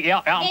 okay,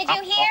 yeah. Did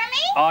you hear me?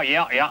 Oh,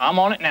 yeah, I'm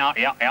on it now.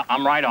 Yeah,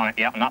 I'm right on it.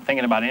 Yeah, I'm not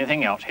thinking about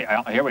anything else.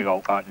 Here we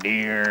go.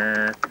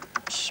 Dear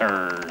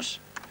sirs,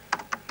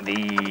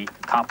 the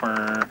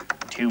copper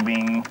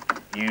tubing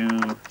you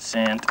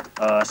sent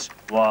us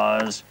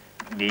was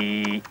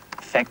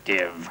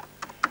defective.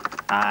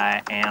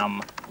 I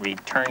am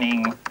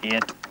returning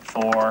it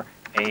for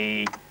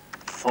a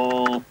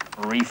full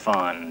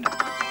refund.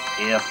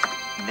 If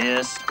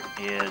this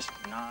is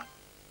not...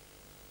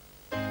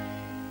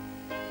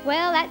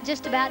 Well, that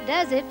just about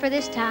does it for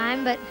this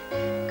time, but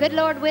good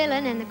Lord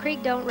willing and the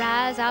creek don't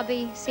rise, I'll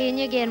be seeing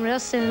you again real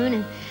soon.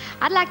 And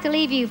I'd like to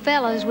leave you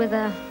fellas with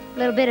a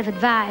little bit of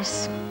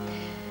advice.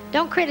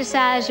 Don't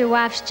criticize your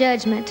wife's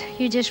judgment.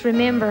 You just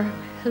remember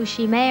who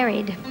she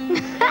married.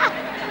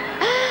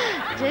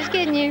 Just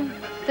kidding you.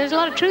 There's a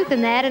lot of truth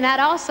in that, and I'd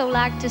also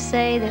like to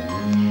say that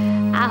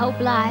I hope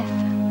life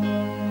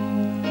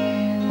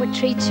would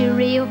treat you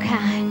real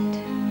kind.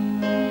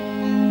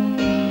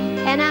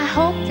 And I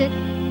hope that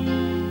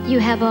you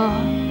have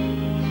all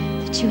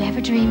that you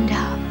ever dreamed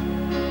of.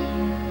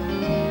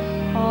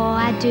 Oh,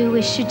 I do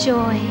wish you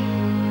joy.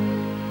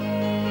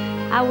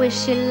 I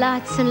wish you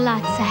lots and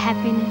lots of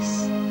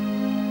happiness.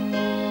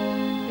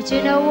 But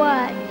you know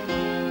what?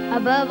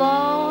 Above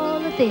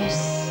all of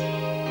this,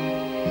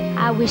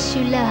 I wish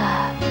you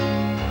love.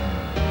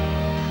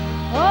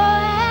 Oh,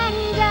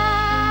 and I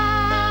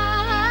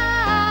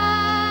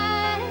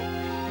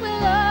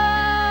will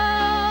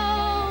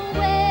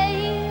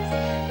always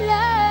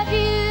love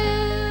you.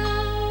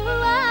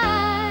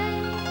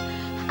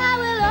 I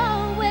will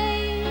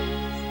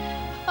always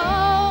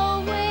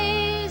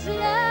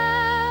love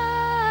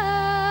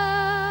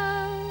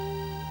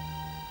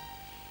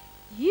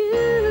you.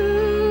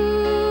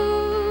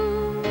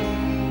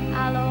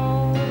 I'll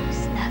always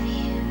love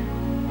you.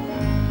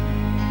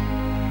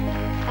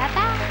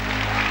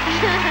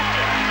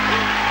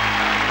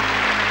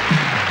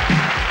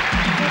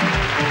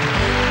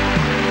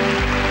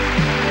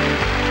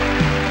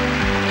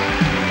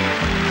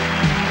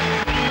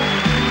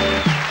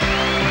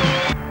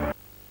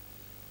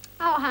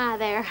 Oh, hi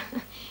there.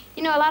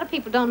 You know, a lot of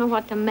people don't know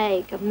what to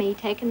make of me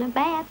taking a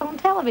bath on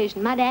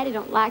television. My daddy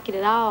don't like it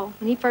at all.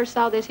 When he first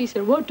saw this, he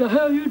said, "What the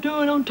hell are you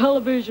doing on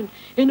television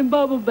in a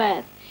bubble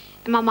bath?"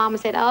 And my mama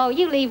said, "Oh,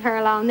 you leave her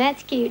alone.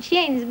 That's cute. She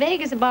ain't as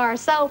big as a bar of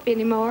soap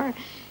anymore."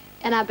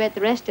 And I bet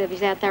the rest of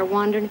you's out there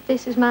wondering if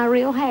this is my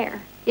real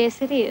hair.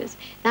 Yes, it is.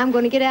 Now I'm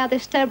going to get out of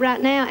this tub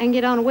right now and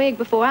get on a wig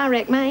before I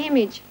wreck my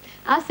image.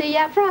 I'll see you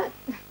out front.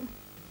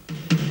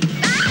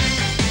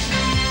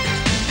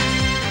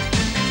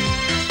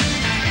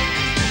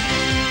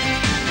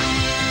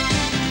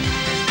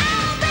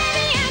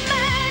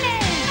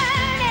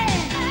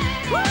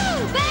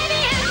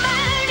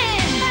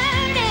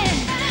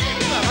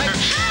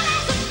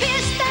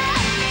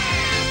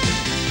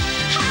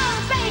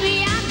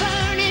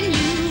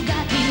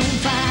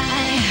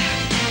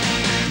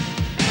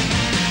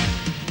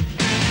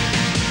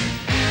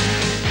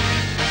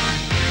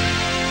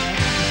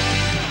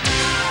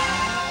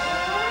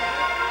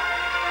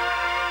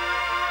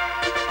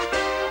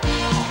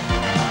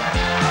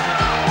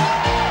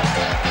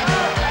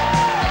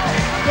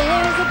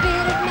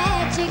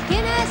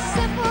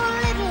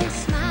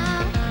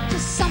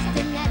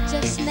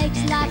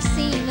 Life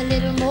seem a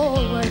little more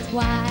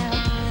worthwhile.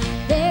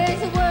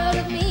 There's a world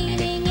of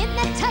meaning in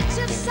the touch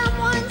of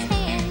someone's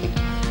hand,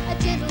 a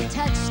gentle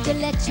touch to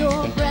let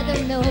your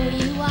brother know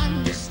you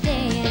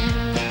understand.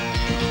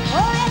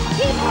 Oh, if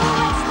people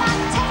would stop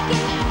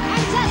taking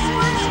and just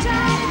once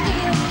try to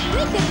give,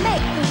 we could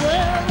make the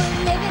world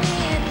we're living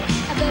in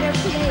a better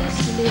place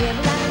to live.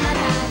 La, la,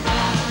 la, la,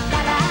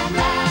 la, la,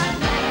 la.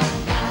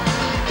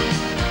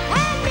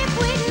 And if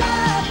we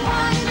love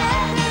one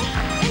another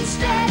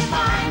instead of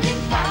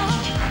finding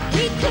fault,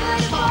 we could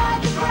avoid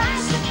the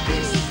price of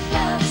peace.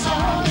 Love's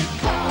all it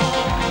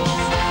costs.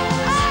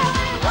 Oh,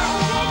 and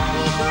wouldn't it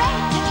be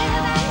great to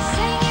live and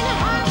sing in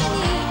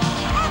harmony?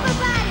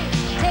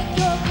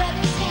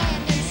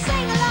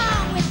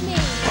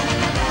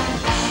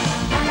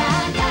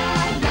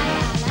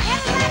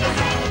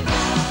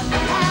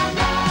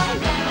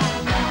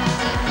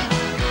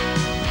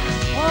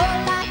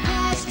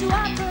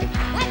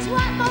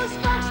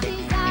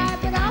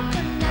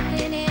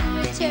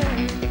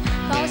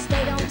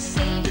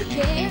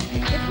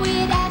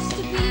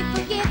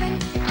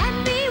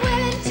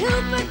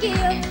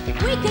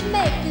 we could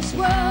make this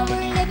world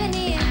we're living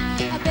in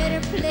a better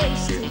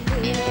place to live.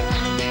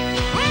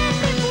 And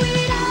if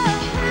we'd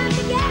all come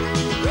together,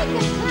 we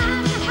could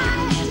climb the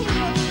highest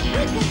hill.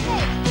 We could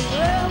make the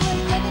world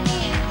we're living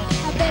in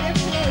a better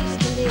place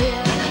to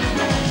live.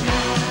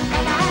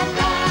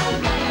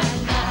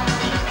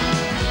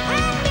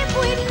 And if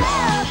we'd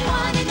love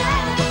one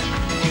another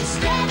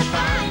instead of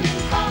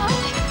finding fault,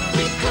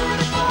 we could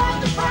afford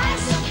the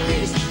price of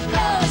peace,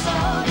 love's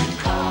all it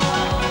costs.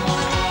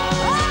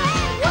 Oh,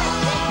 and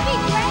wouldn't it be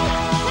great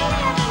to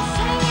live and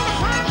sing in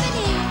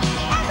harmony?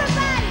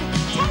 Everybody,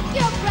 take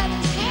your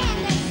brother's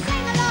hand and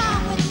sing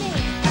along with me.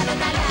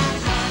 La-la-la-la,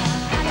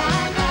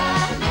 la-la-la-la.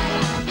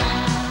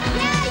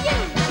 Now you.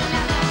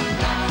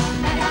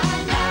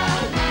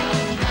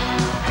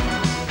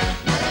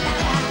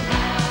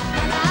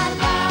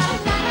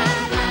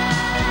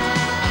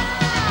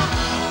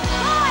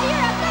 Boy,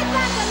 you're a good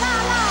bunch of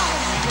la-las.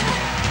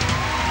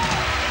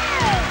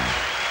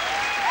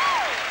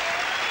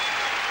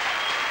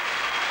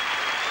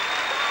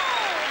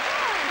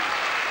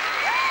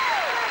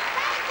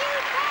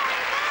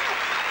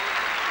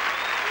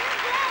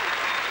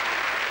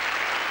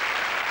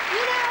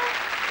 You know,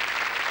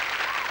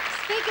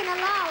 speaking of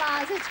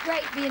la-las, it's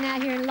great being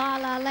out here in La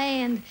La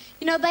Land.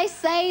 You know, they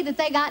say that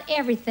they got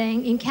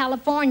everything in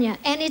California,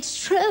 and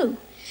it's true.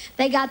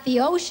 They got the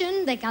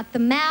ocean, they got the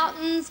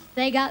mountains,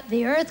 they got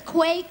the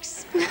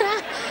earthquakes.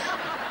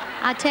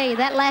 I tell you,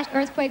 that last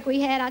earthquake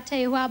we had, I tell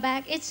you a while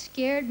back, it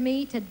scared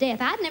me to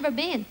death. I'd never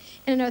been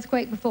in an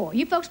earthquake before.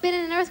 You folks been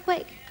in an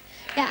earthquake?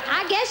 Yeah,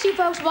 I guess you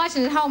folks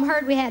watching at home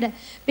heard we had a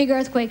big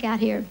earthquake out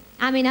here.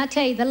 I mean, I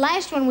tell you, the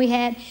last one we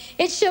had,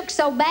 it shook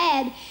so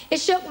bad, it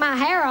shook my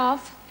hair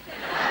off.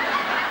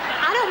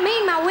 I don't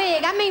mean my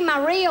wig, I mean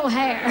my real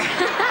hair.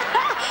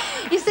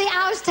 You see,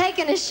 I was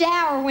taking a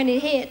shower when it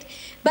hit,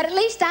 but at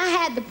least I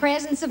had the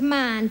presence of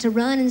mind to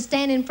run and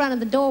stand in front of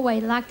the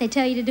doorway like they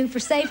tell you to do for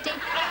safety.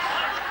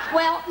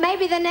 Well,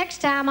 maybe the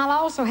next time I'll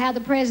also have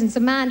the presence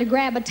of mind to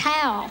grab a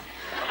towel.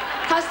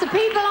 Because the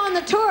people on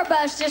the tour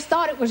bus just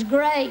thought it was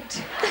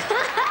great.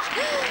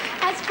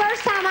 That's the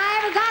first time I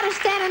ever got a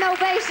standing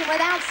ovation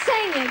without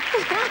singing.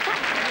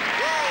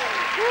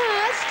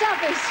 That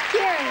stuff is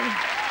scary.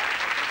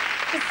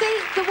 But see,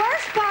 the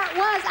worst part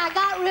was I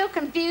got real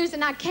confused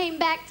and I came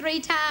back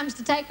 3 times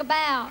to take a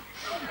bow.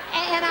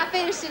 And I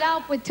finished it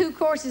off with 2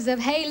 courses of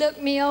Hey,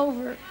 Look Me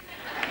Over.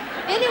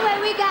 Anyway,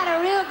 we got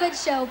a real good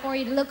show for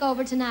you to look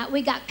over tonight.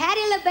 We got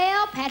Patti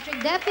LaBelle,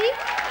 Patrick Duffy,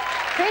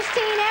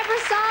 Christine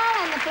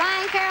Ebersol, and the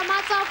Flying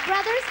Karamazov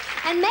Brothers,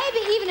 and maybe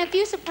even a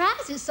few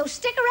surprises, so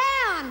stick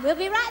around. We'll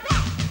be right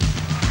back.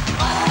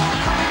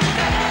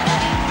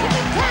 You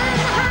can climb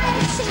the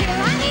highest hill.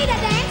 I need a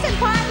dancing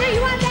partner.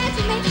 You want to dance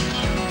with me?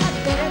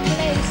 A better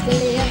place to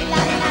live. La,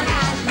 la, la,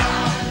 la,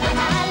 la,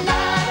 la, la,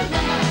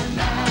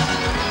 la.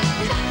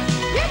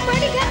 You're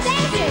pretty good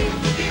dancing.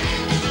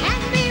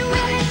 And be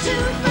willing to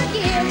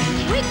forgive.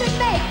 We could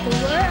make the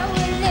world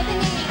we're living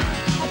in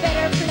a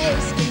better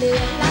place to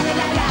live. La, la,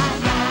 la, la.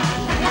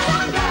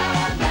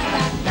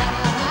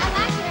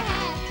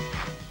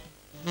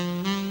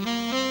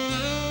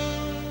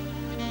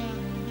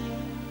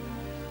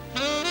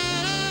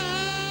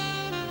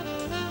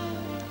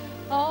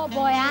 Oh boy,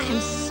 I am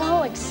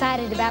so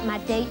excited about my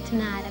date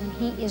tonight. I mean,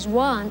 he is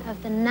one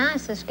of the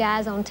nicest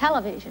guys on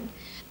television.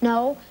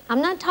 No, I'm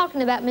not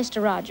talking about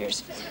Mr.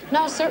 Rogers.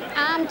 No, sir,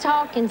 I'm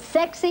talking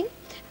sexy.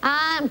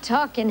 I'm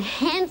talking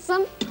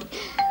handsome.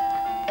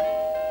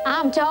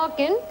 I'm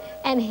talking,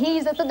 and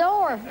he's at the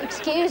door.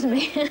 Excuse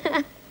me.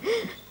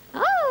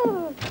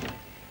 Oh.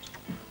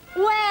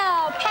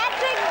 Well,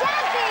 Patrick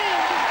Duffy.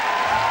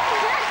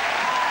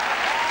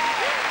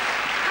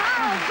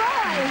 Oh,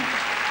 boy.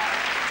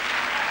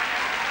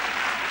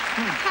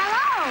 Hello.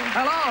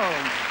 Hello.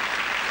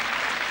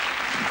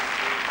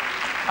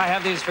 I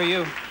have these for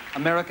you.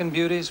 American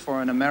Beauties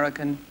for an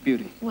American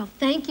Beauty. Well,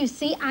 thank you.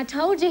 See, I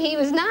told you he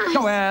was nice.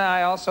 Oh, and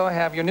I also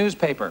have your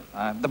newspaper.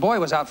 The boy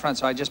was out front,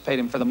 so I just paid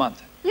him for the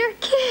month. You're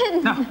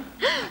kidding. No.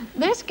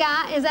 This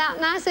guy is out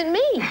nicing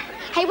me.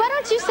 Hey, why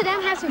don't you sit down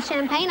and have some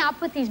champagne? I'll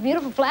put these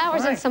beautiful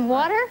flowers in some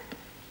water.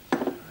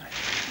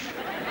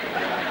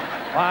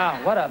 Wow,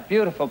 what a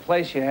beautiful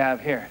place you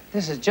have here.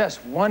 This is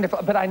just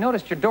wonderful. But I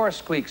noticed your door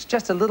squeaks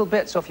just a little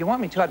bit, so if you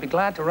want me to, I'd be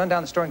glad to run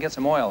down the store and get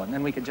some oil, and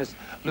then we could just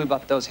lube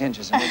up those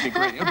hinges, and it'd be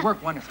great. It would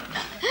work wonderfully.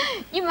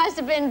 You must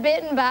have been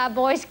bitten by a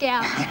Boy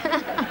Scout.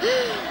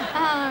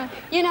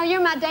 You know,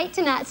 you're my date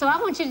tonight, so I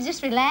want you to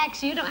just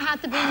relax. You don't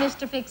have to be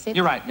Mr. Fix-It.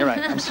 You're right, you're right.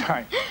 I'm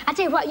sorry. I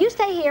tell you what, you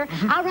stay here.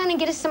 I'll run and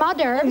get us some hors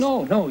d'oeuvres.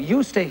 No,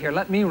 you stay here.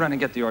 Let me run and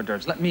get the hors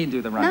d'oeuvres. Let me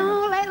do the running.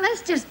 No,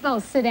 let's just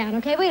both sit down,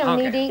 okay? We don't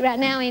need to eat right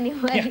now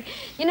anyway. Yeah.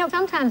 You know,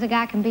 sometimes a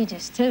guy can be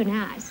just too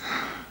nice.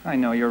 I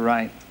know, you're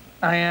right.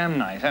 I am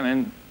nice. I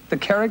mean, the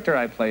character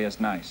I play is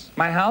nice.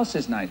 My house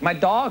is nice. My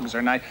dogs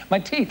are nice. My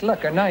teeth,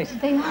 look, are nice.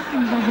 They are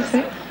nice.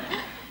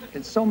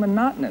 It's so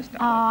monotonous now.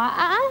 Oh,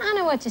 I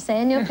know what you're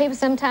saying. You know, people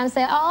sometimes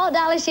say, oh,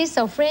 Dolly, she's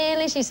so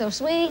friendly, she's so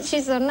sweet,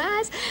 she's so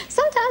nice.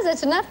 Sometimes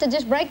it's enough to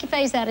just break your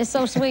face out. It's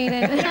so sweet.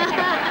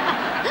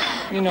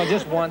 You know,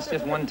 just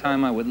one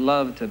time, I would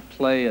love to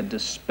play a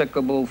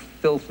despicable,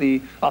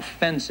 filthy,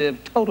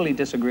 offensive, totally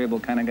disagreeable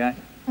kind of guy.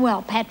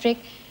 Well, Patrick,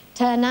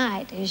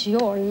 tonight is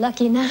your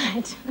lucky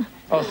night.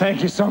 Oh,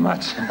 thank you so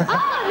much. Oh, no,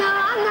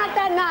 I'm not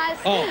that nice.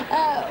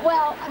 Oh.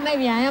 Well,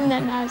 maybe I am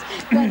that nice.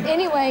 But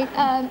anyway,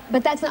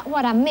 but that's not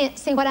what I meant.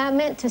 See, what I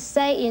meant to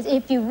say is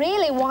if you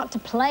really want to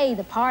play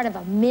the part of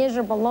a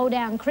miserable,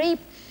 low-down creep,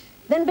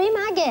 then be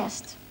my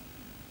guest.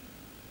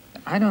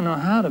 I don't know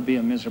how to be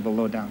a miserable,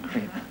 low-down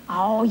creep.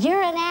 Oh,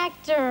 you're an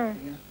actor.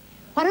 Yeah.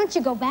 Why don't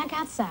you go back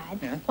outside?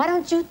 Yeah. Why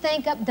don't you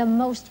think up the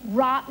most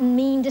rotten,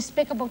 mean,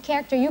 despicable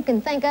character you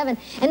can think of and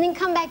then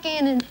come back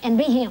in and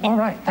be him? All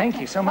right, thank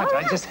you so much.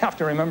 Right. I just have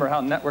to remember how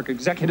network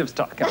executives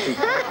talk. Okay.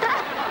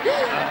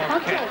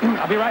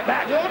 I'll be right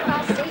back. Yep,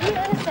 I'll see you in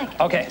a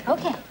second. Okay.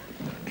 Okay.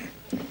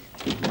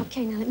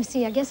 Okay, now let me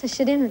see. I guess I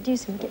should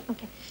introduce him again.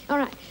 Okay. All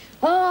right.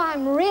 Oh,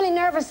 I'm really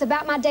nervous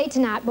about my date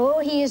tonight,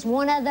 boy. He is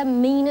one of the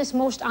meanest,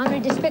 most ornery,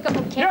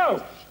 despicable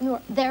characters.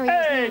 Yo! There he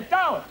is. Hey,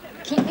 Dolly!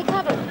 Keep me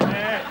covered.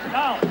 Hey,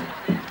 Dolly.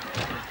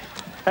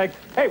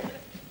 Hey,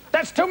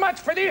 that's too much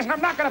for these, and I'm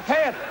not going to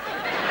pay it.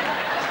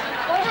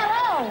 Well,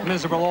 hello.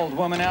 Miserable old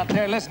woman out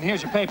there. Listen,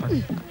 here's your paper.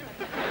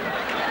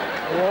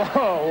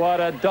 Whoa, what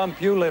a dump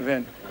you live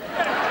in.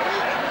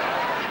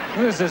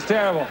 This is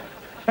terrible.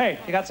 Hey,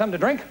 you got something to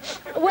drink?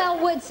 Well,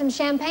 would some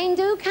champagne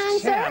do, kind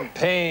sir?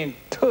 Champagne?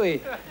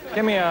 Tooey.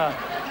 Give me a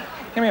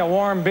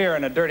warm beer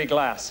in a dirty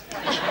glass.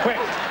 Quick.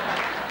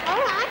 All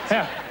right.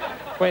 Yeah.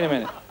 Wait a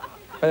minute.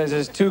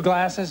 There's 2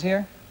 glasses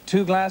here?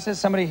 2 glasses?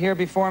 Somebody here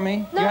before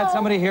me? No. You had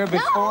somebody here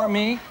before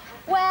me?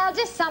 Well,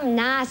 just some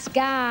nice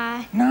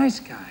guy. Nice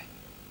guy?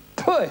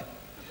 Tooey.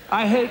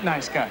 I hate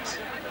nice guys.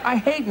 I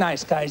hate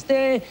nice guys.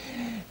 They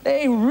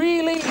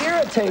really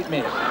irritate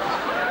me.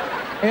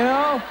 You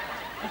know?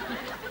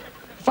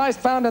 If I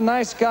found a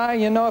nice guy,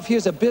 you know, if he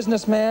was a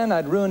businessman,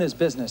 I'd ruin his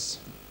business.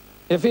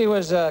 If he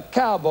was a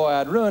cowboy,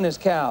 I'd ruin his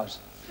cows.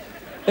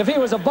 If he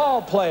was a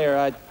ball player,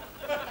 I'd...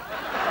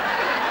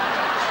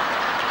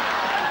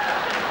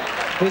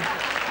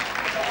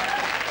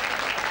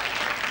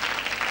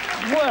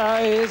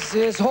 Well,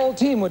 his whole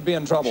team would be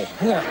in trouble.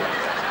 Yeah.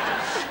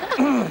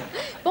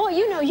 Boy,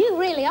 you know, you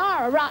really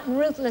are a rotten,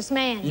 ruthless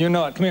man. You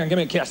know it. Come here and give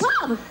me a kiss.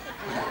 Oh.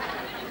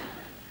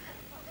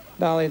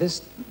 Dolly,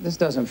 this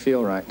doesn't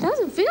feel right.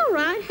 Doesn't feel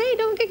right? Hey,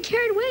 don't get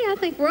carried away. I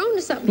think we're on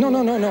to something. No.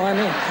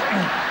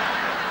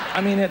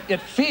 I mean,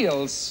 it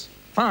feels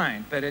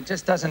fine, but it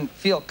just doesn't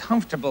feel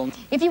comfortable.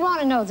 If you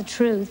want to know the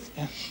truth,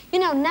 you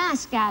know,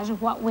 nice guys are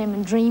what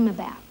women dream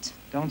about.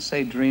 Don't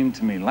say dream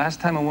to me. Last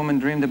time a woman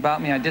dreamed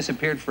about me, I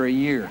disappeared for a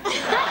year. And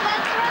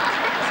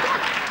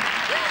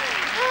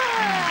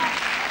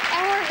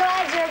we're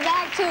glad you're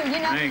back, too, you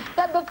know. Thanks.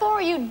 But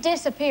before you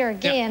disappear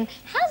again,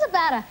 how's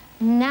about a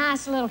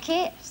nice little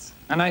kiss?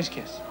 A nice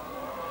kiss.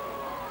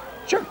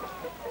 Sure.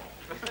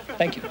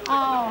 Thank you.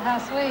 Oh, how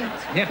sweet.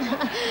 Yeah.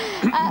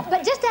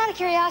 But just out of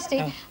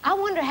curiosity, I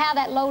wonder how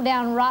that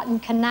low-down, rotten,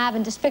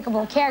 conniving,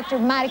 despicable character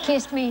might have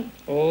kissed me.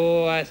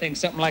 Oh, I think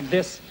something like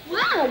this.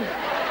 Wow.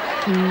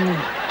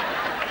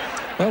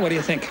 Well, what do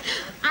you think?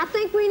 I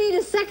think we need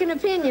a second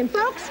opinion,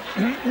 folks.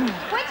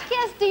 Which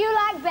kiss do you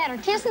like better?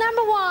 Kiss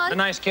number 1? A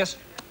nice kiss.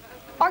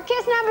 Or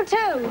kiss number 2?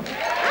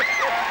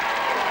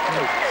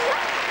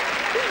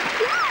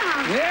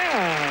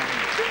 Yeah.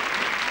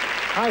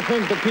 I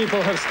think the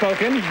people have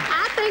spoken.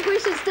 I think we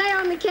should stay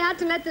on the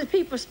couch and let the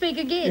people speak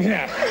again.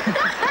 Yeah.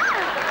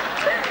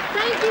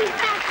 Thank you,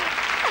 Patrick.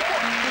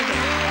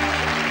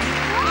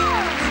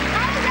 Oh,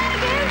 how was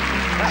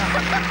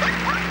that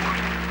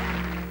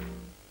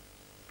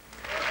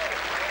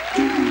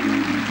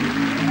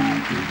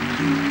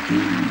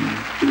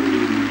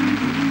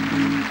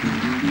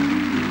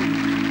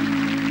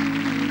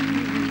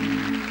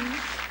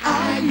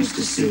I used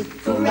to sit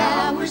for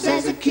hours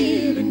as a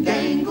kid and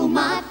dangle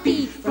my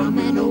feet from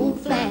an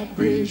old flat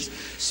bridge,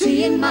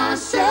 seeing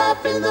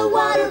myself in the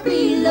water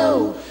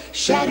below.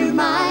 Shatter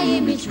my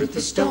image with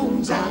the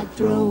stones I'd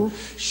throw.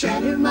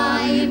 Shatter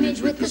my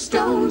image with the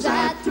stones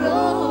I'd throw.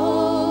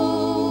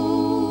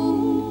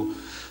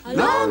 A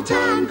long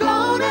time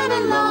gone and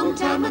a long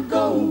time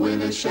ago,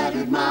 when I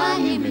shattered my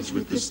image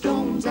with the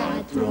stones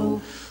I'd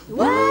throw. The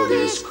world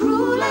is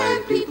cruel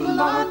and people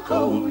are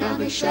cold. Now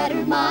they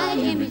shatter my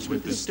image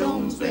with the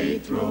stones they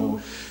throw.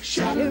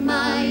 Shatter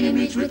my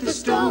image with the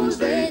stones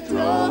they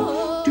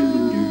throw.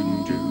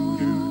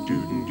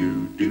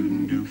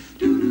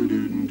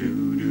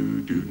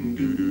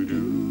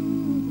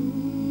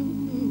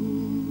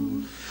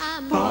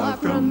 I'm far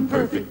from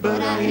perfect,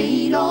 but I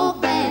ain't all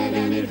bad,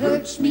 and it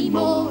hurts me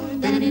more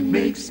than it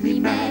makes me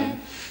mad.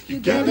 You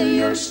gather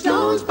your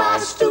stones by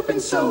stooping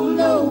so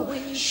low.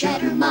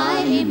 Shatter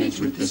my image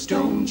with the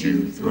stones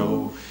you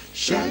throw.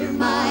 Shatter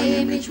my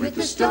image with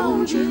the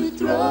stones you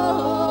throw.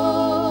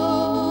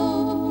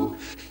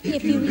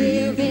 If you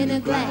live in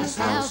a glass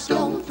house,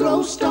 don't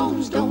throw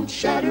stones. Don't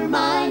shatter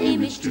my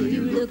image till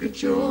you look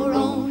at your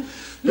own.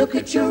 Look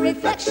at your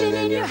reflection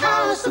in your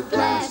house of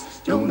glass.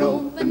 Don't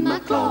open my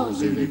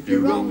closet if your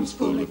room's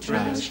full of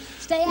trash.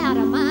 Stay out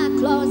of my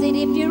closet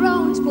if your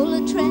room's full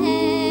of trash.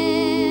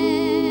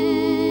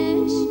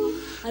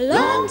 A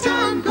long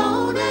time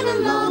gone and a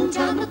long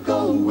time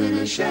ago, when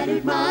I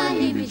shattered my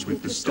image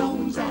with the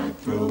stones I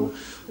throw.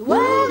 The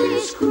world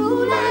is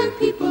cruel and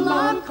people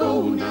are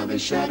cold. Now they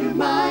shatter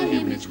my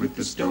image with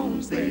the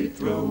stones they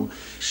throw.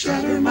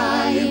 Shatter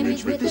my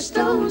image with the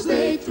stones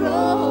they throw.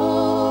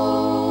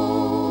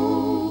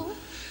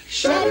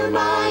 Shatter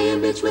my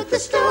image with the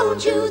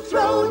stones you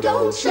throw.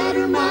 Don't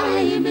shatter my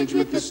image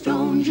with the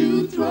stones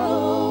you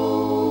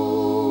throw.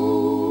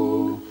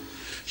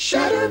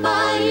 Shatter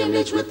my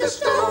image with the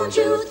stones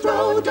you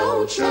throw.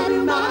 Don't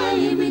shatter my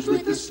image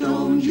with the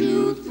stones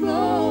you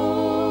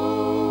throw.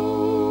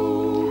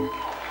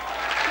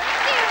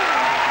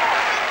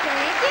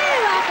 Thank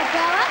you,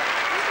 acapella.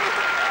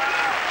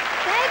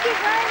 Thank you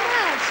very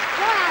much.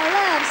 Boy, I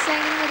love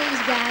singing with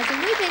these guys, and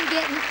we've been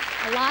getting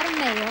a lot of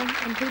mail,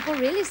 and people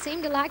really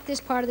seem to like this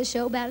part of the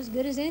show about as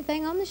good as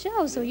anything on the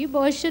show, so you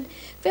boys should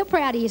feel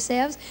proud of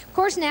yourselves. Of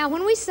course, now,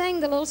 when we sing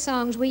the little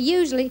songs, we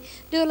usually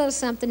do a little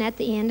something at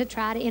the end to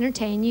try to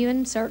entertain you,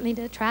 and certainly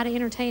to try to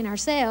entertain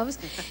ourselves.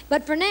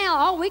 But for now,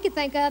 all we could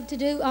think of to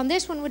do on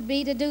this one would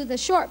be to do the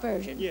short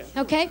version. Yeah.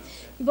 Okay?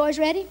 You boys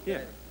ready?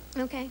 Yeah.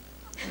 Okay.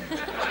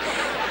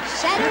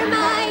 Shatter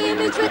my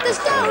image with the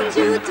stones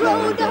you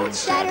throw. Don't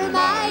shatter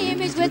my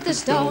image with the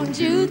stones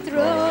you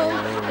throw.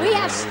 We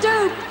have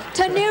stooped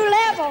to new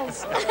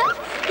levels.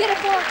 Get a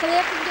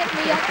forklift and get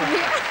me up from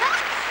here.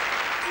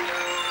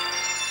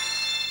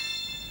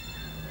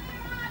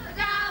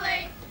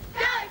 Dolly,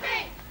 Dolly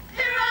Pink,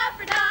 hurrah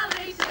for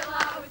Dolly, she'll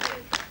always be.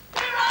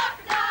 Hurrah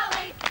for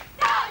Dolly,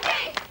 Dolly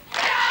Pink,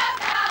 hurrah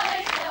for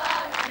Dolly, she'll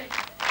always be.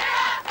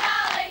 Hurrah for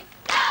Dolly,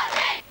 Dolly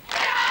Pink,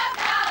 hurrah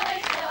for Dolly,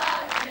 she'll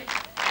always be.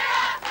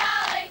 Hurrah for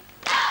Dolly,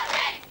 Dolly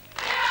Pink,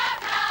 hurrah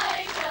for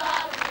Dolly, she'll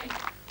always be.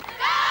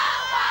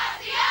 Don't watch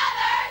the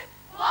others,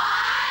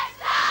 watch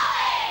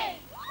Dolly!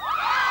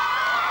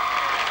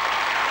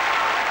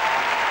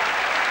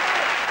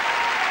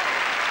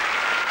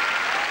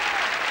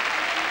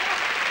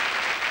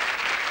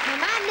 Now,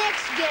 my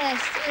next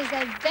guest is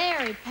a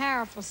very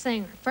powerful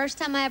singer. First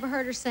time I ever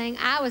heard her sing,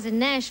 I was in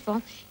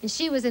Nashville, and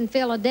she was in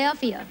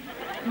Philadelphia.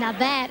 Now,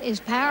 that is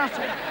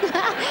powerful.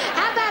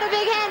 How about a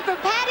big hand for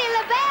Patti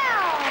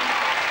LaBelle?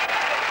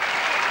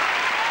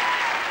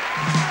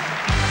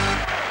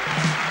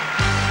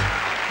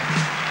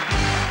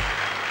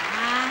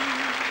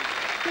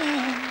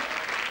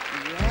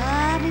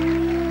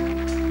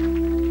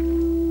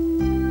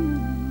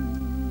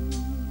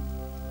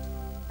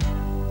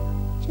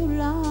 Too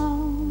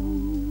long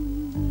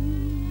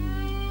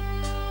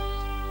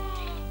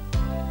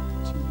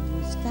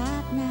to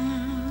stop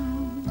now.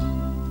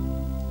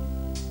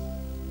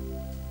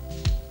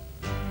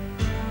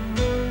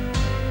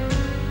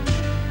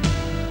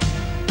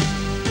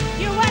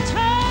 You were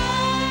tired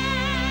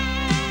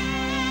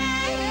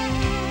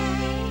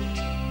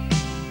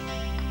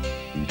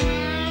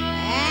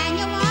and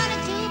you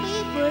wanted to be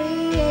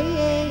free.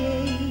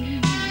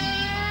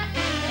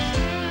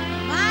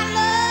 My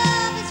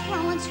love is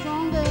growing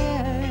stronger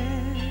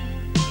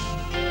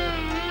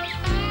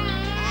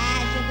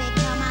as you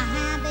become a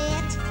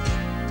habit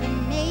to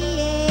me.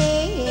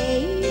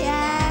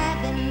 I've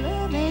been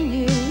loving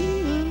you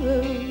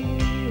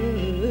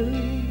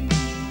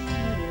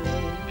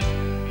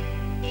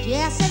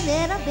just a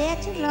little bit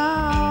too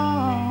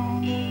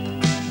long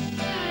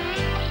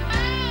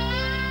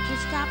to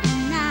stop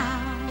now.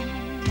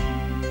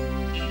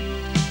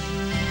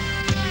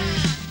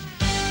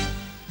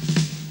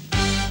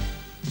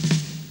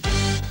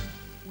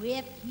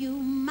 With you,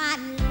 my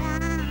life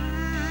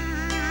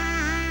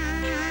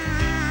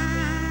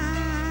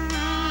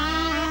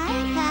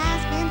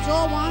has been so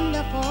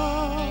wonderful.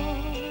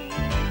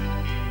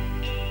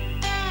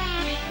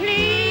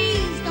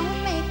 Please don't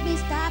make me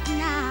stop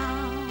now.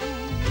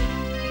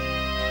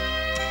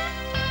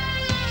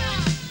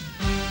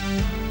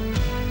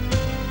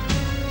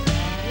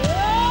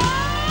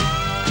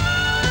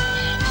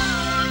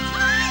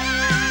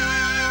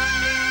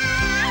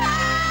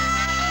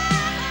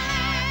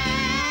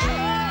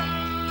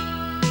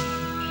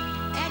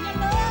 And your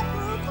love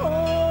grew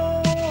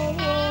cold.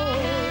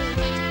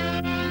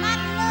 My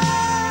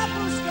love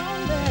grew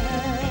stronger.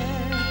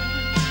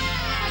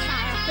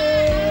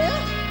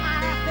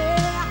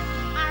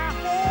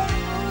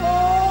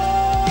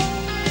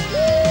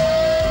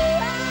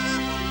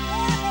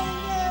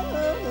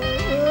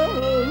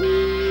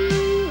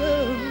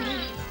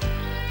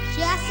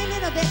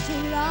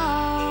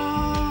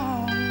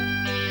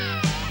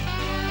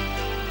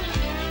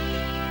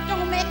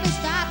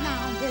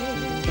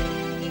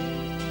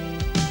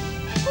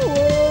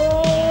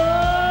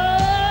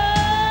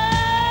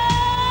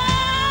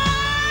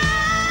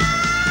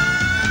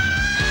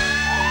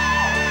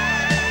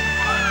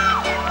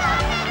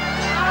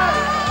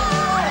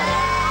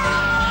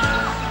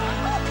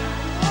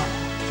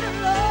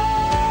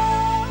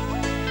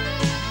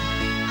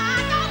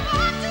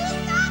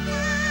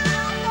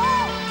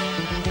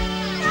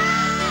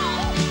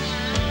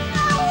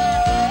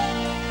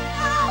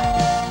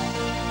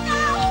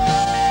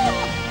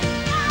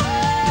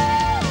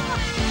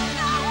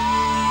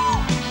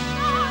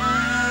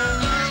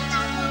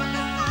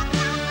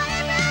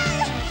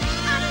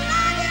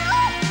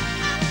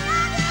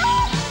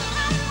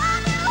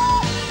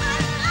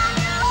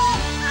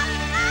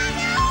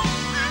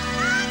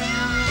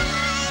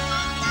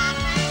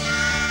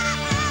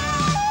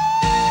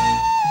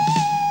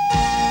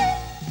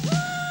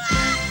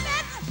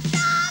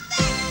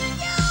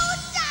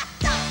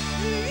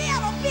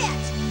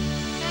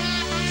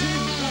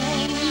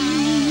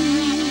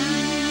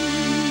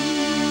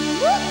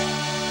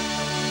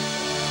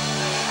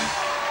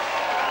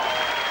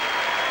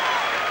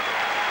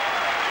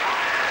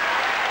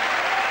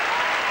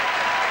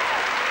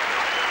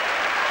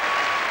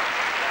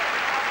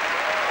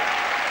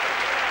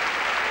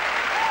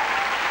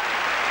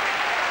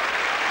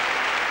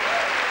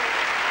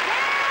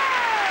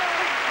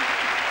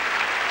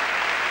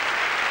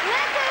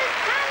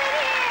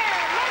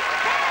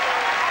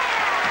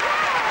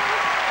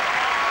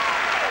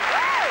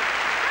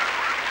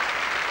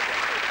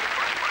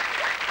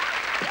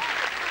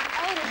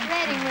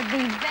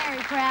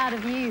 really proud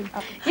of you.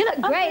 You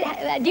look great.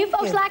 Do you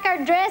folks like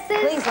our dresses?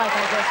 Please like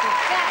our dresses.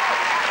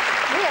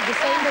 We have the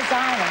same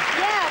designer.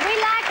 Yeah, we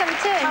like them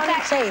too. Tony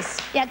Chase.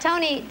 Yeah,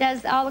 Tony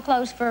does all the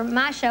clothes for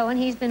my show, and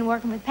he's been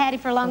working with Patty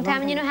for a long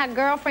time. And you know how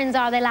girlfriends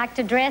are, they like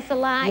to dress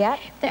alike. Yep.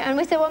 And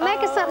we said, well, make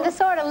us something that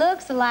sort of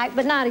looks alike,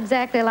 but not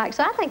exactly alike.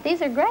 So I think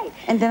these are great.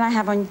 And then I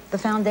have on the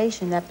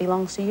foundation that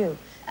belongs to you.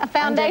 A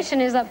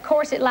foundation is a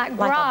corset-like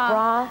bra. Like a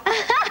bra.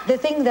 The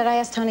thing that I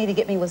asked Tony to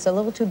get me was a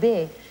little too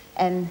big,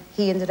 and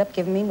he ended up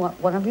giving me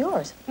one of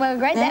yours. Well,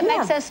 great. That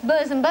makes us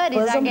bosom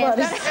buddies, I guess.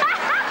 Buddies.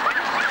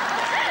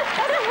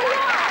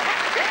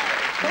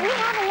 But we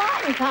have a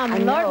lot in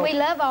common, Lord. We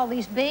love all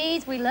these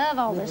beads. We love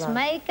all this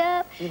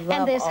makeup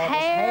and this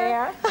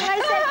hair.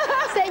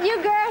 I said,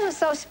 you girls are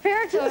so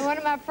spiritual. And one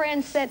of my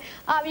friends said,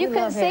 you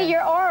couldn't see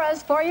your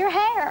auras for your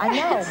hair. I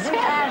know. We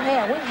have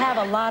hair. We have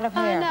a lot of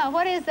hair. I know.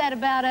 What is that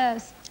about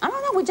us? I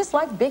don't know. We just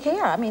like big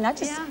hair. I mean,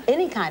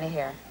 any kind of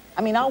hair.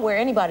 I mean, I'll wear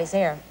anybody's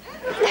hair.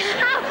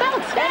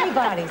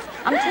 Anybody's.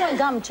 I'm chewing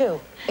gum, too.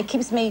 It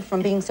keeps me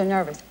from being so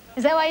nervous.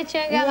 Is that why you're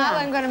chewing gum? I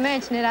wasn't going to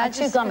mention it. I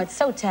chew gum. It's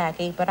so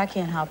tacky, but I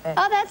can't help it.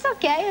 Oh, that's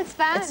okay. It's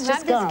fine. It's I'm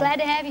just just glad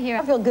to have you here.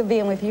 I feel good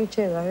being with you,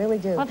 too. I really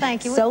do. Well,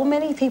 thank you. So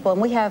many people,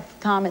 and we have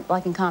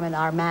in common,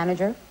 our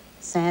manager,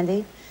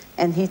 Sandy,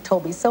 and he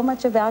told me so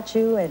much about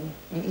you, and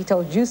he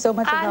told you so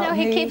much about me. I know.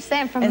 He keeps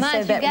saying for months,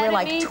 and said that we're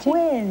like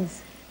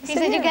twins. He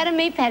said, you got to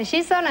meet Patty.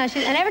 She's so nice.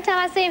 And every time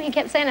I see him, he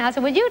kept saying that. I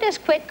said, would you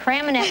just quit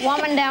cramming that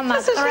woman down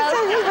my throat? If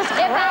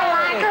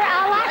I like her,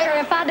 I like her.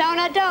 If I don't,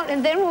 I don't.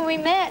 And then when we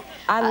met...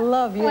 I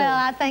love you. Well,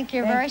 I think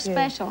you're very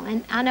special.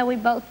 And I know we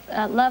both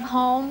love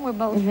home. We're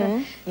both...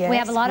 we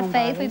have a lot of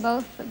faith. We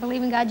both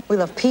believe in God. We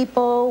love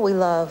people. We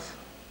love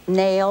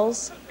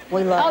nails.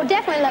 We love... Oh,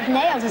 definitely love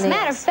nails. As a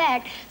matter of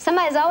fact,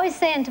 somebody's always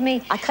saying to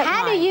me,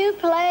 how do you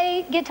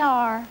play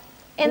guitar?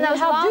 In those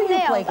long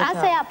nails, I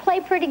say I play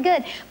pretty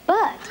good,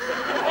 but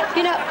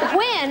you know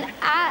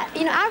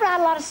I write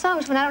a lot of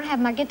songs when I don't have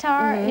my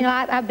guitar. You know,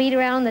 I beat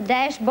around on the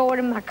dashboard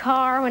of my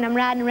car when I'm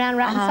riding around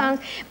writing songs.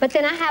 But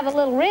then I have a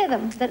little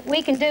rhythm that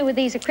we can do with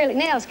these acrylic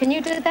nails. Can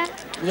you do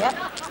that? Yep.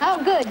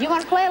 Oh, good. You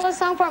want to play a little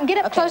song for them?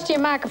 Get up close to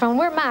your microphone.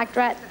 We're mic'd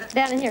right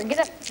down in here. Get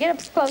up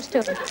close to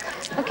it.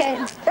 Okay.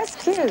 That's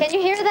cute. Can you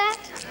hear that?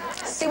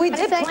 See, we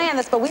did plan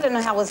this, but we didn't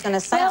know how it was going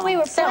to sound. Well, we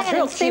were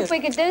planning to see if we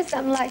could do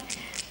something like.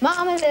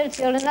 Mama, little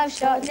children love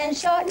shortening,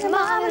 shortening.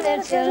 Mama,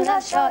 little children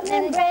love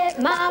shortening bread.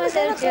 Mama,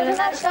 little children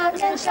love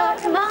shortening,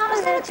 shortening. Mama,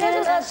 little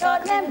children love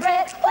shortening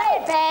bread. Play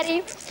it,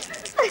 Patty.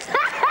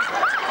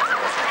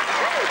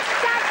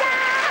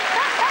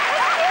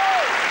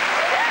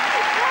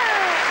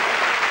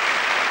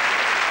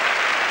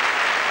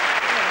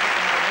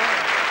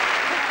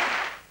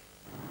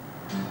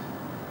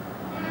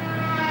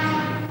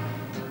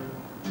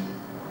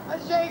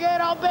 Shake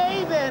it, oh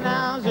baby,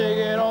 now shake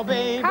it, oh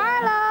baby.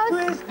 Carlos.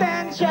 Twist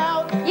and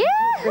shout.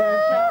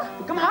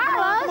 Yoo-hoo! Come on,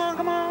 Carlos. come on,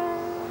 come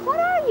on. What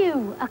are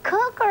you, a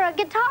cook or a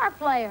guitar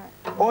player?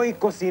 Hoy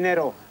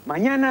cocinero,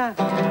 mañana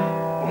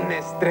una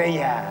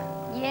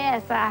estrella.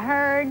 Yes, I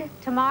heard.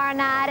 Tomorrow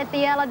night at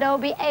the El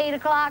Adobe, 8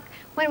 o'clock.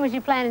 When was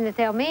you planning to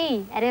tell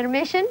me? At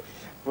intermission?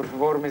 Por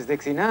favor, Miss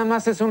Dixie, nada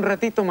más es un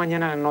ratito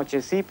mañana en la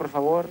noche, ¿sí? Por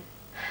favor.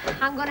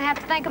 I'm going to have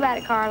to think about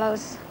it,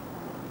 Carlos.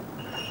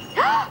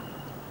 I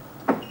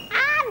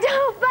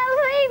don't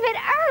believe it.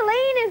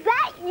 Erlene, is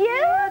that you?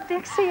 Yeah,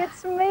 Dixie,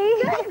 it's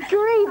me. Good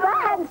grief,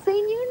 I haven't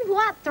seen you in,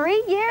 what,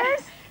 3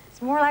 years?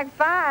 It's more like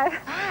 5.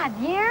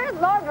 5 years?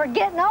 Lord, we're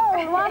getting old,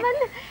 woman.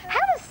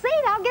 Have a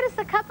seat. I'll get us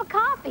a cup of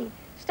coffee.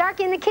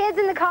 Starkey and the kids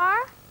in the car?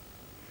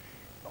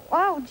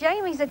 Whoa,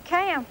 Jamie's at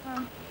camp.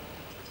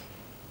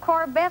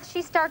 Cora Beth,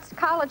 she starts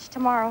college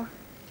tomorrow.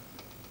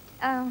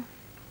 And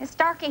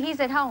Starkey, he's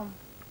at home.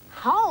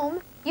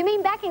 Home? You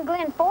mean back in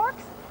Glen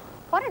Forks?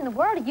 What in the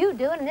world are you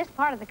doing in this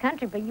part of the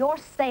country but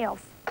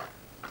yourself?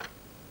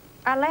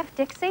 I left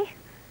Dixie.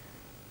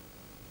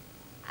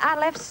 I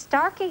left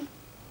Starkey.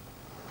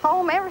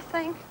 Home,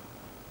 everything.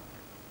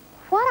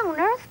 What on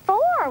earth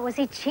for? Was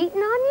he cheating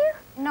on you?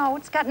 No,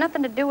 it's got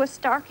nothing to do with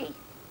Starkey.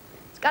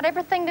 It's got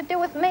everything to do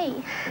with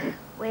me.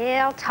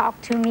 Well, talk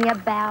to me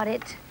about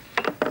it.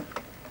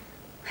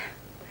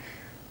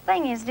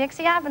 Thing is,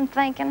 Dixie, I've been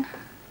thinking,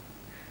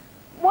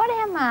 what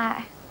am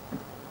I?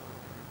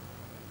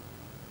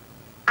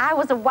 I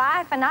was a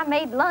wife and I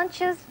made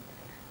lunches.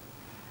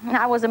 And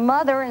I was a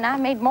mother and I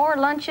made more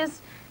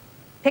lunches,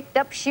 picked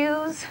up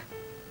shoes.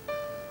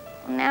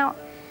 Now,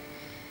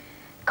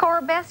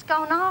 Cora Beth's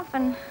gone off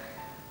and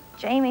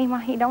Jamie, well,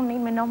 he don't need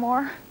me no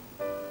more.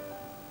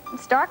 And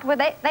Starkey, well,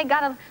 they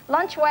got a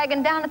lunch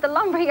wagon down at the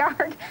lumber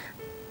yard.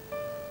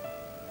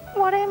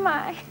 What am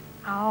I?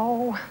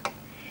 Oh,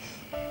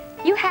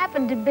 you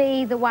happen to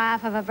be the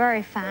wife of a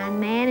very fine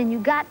man and you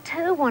got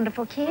 2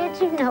 wonderful kids,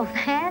 you know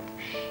that.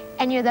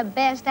 And you're the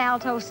best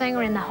alto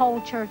singer in the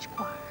whole church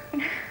choir.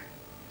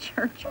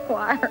 Church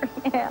choir,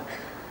 yeah.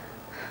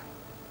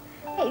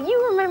 Hey,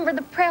 you remember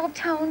the Prel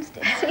tones,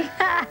 Dixie?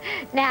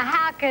 Now,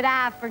 how could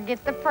I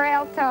forget the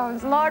Prel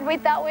tones? Lord, we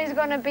thought we was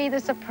going to be the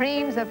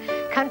supremes of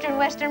country and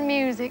western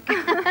music.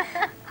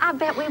 I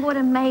bet we would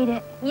have made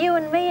it. You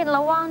and me and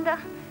LaWanda.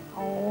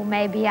 Oh,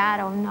 maybe, I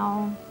don't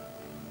know.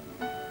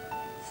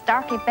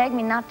 Starkey begged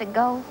me not to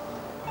go.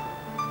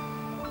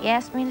 He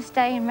asked me to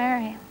stay and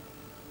marry him.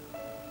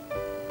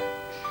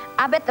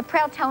 I bet the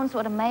Preltones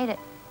would have made it.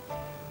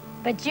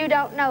 But you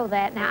don't know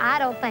that. Now, I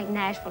don't think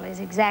Nashville is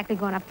exactly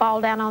going to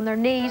fall down on their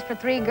knees for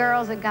 3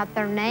 girls that got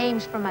their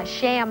names from a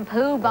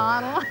shampoo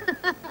bottle.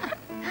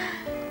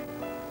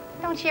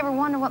 Don't you ever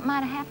wonder what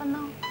might have happened,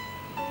 though?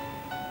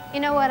 You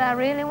know what I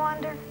really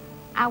wonder?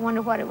 I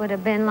wonder what it would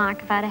have been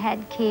like if I'd have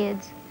had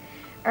kids.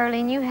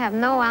 Earlene, you have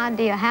no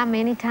idea how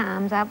many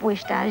times I've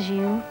wished I was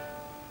you.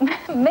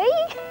 Me?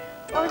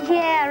 Oh,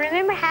 yeah.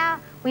 Remember how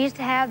we used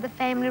to have the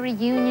family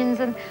reunions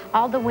and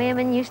all the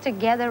women used to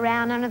gather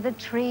around under the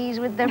trees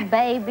with their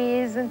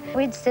babies and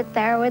we'd sit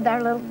there with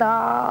our little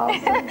dolls.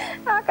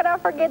 How could I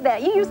forget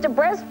that? You used to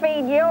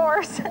breastfeed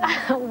yours.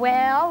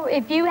 Well,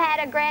 if you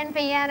had a grand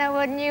piano,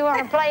 wouldn't you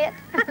want to play it?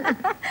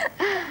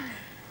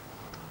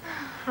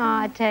 Oh,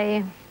 I tell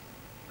you.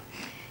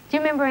 Do you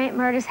remember Aunt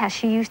Myrtis, how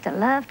she used to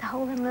love to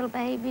hold them little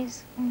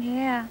babies?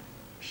 Yeah.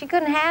 She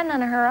couldn't have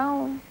none of her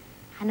own.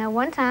 I know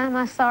one time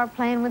I saw her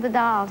playing with the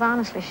dolls.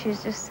 Honestly, she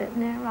was just sitting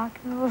there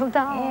rocking the little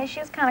doll. Yeah, she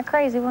was kind of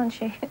crazy, wasn't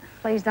she?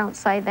 Please don't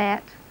say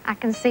that. I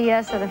can see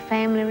us at a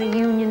family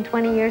reunion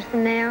 20 years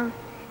from now.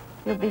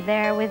 You'll be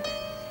there with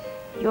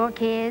your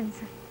kids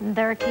and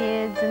their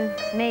kids, and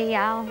me,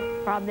 I'll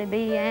probably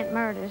be Aunt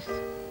Myrtis.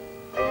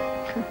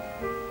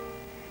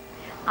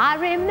 I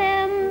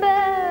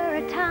remember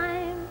a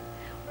time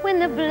when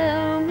the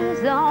bloom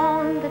was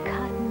on the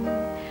cotton,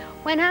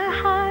 when our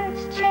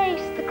hearts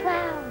chased the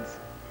clouds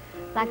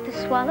like the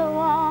swallow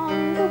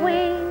on the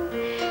wing,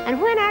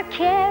 and when our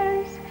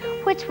cares,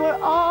 which were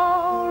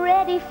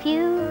already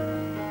few,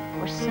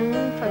 were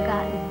soon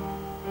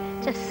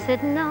forgotten, just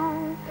sitting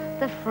on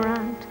the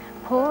front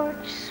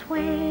porch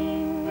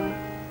swing.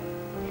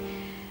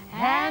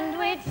 And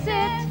we'd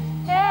sit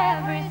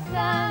every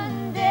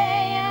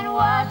Sunday and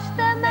watch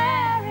the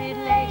married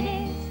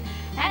ladies,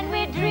 and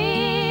we'd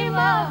dream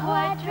of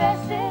white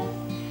dresses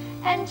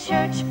and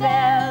church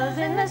bells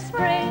in the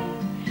spring,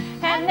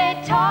 and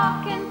they'd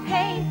talk and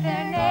paint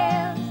their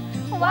nails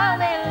while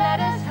they let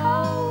us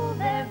hold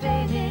their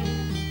babies,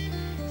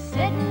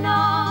 sitting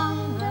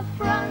on the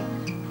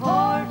front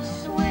porch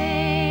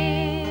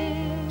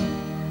swing.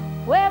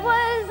 Where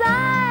was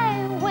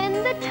I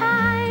when the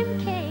time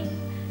came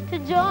to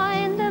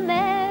join the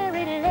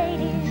married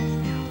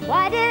ladies?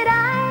 Why did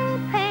I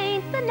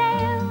paint the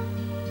nail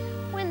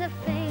when the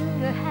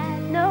finger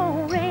had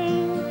no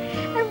ring?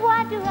 And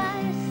why do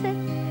I sit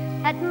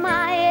at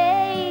my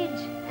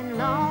age and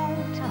long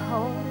to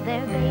hold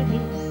their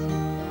babies,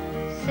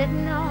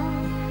 sitting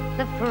on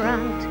the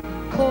front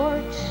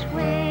porch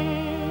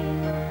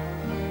swing?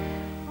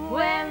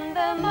 When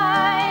the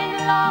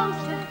mind longs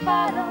to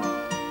follow,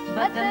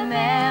 but the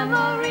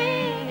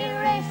memory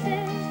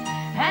erases,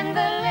 and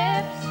the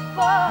lips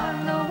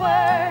form the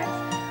words,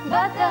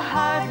 but the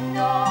heart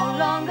no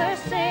longer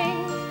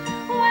sings.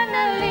 When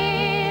the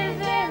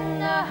leaves in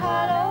the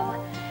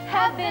hollow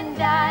have been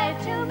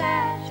dyed to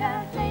match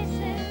our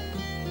faces,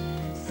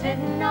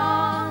 sitting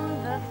on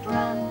the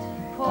front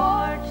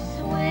porch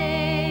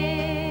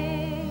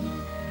swing.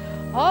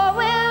 Or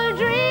we'll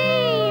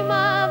dream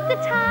of the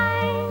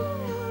time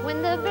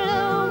when the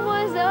bloom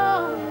was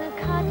on the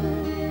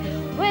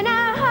cotton, when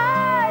our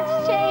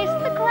hearts chased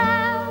the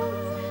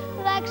clouds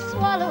like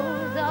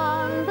swallows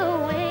on the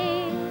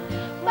wing.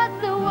 But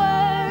the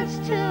words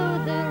to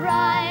the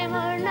rhyme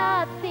are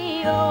not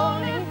the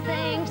only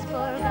things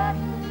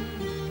forgotten,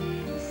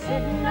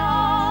 sitting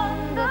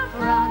on the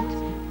front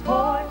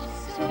porch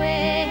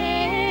swing,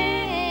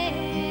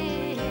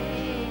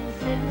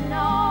 sitting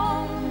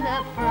on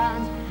the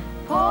front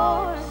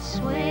porch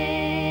swing.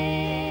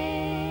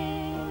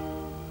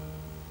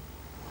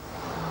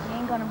 You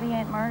ain't gonna be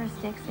Aunt Myrtis,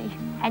 Dixie.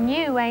 And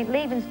you ain't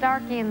leaving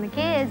Starkey and the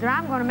kids, or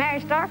I'm gonna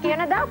marry Starkey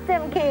and adopt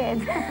them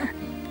kids.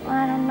 Well,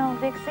 I don't know,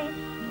 Dixie.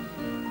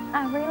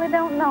 I really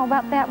don't know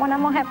about that one.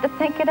 I'm gonna have to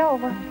think it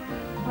over.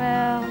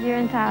 Well, you're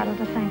entitled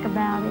to think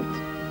about it.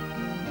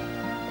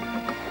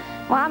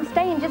 Well, I'm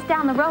staying just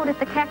down the road at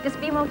the Cactus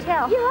View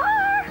Motel. You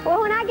are?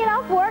 Well, when I get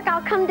off work,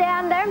 I'll come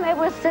down there. Maybe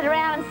we'll sit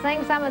around and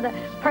sing some of the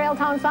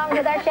Preltone songs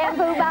with our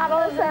shampoo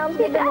bottles. Sounds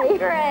good to me.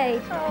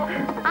 Great.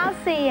 I'll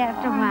see you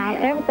after a while.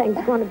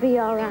 Everything's going to be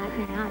all right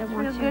now. I don't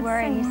want you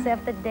worrying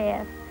yourself to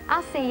death.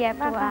 I'll see you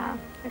after a while.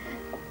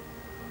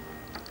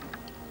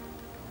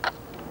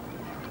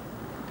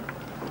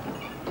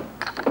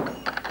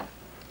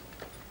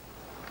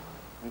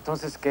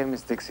 Entonces, ¿qué,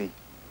 Miss Dixie?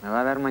 ¿Me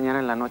va a dar mañana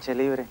en la noche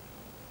libre?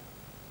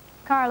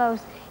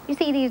 Carlos, you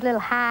see these little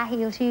high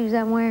heel shoes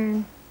I'm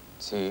wearing?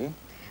 Sí.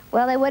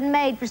 Well, they wasn't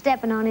made for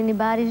stepping on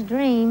anybody's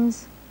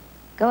dreams.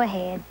 Go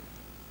ahead.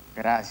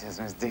 Gracias,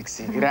 Miss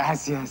Dixie.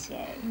 Gracias.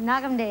 Okay,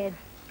 knock 'em dead.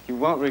 You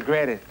won't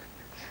regret it.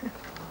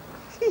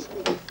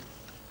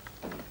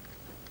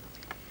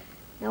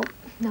 Nope,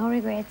 no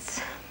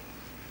regrets.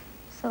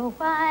 So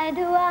why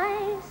do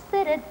I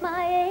sit at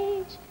my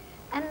age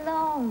and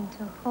long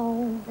to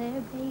hold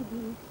their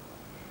babies,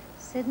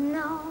 sitting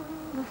on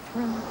the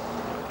front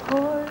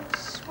porch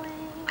swing.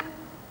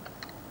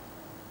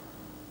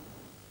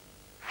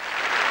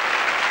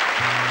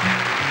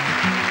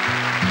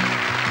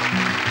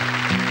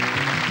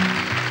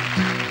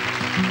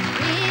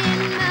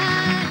 In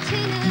my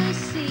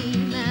Tennessee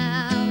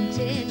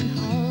mountain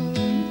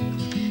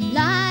home,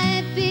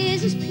 life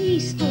is as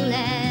peaceful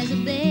as a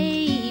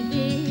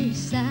baby's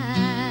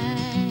sigh.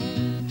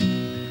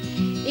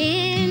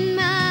 In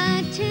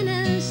my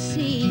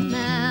Tennessee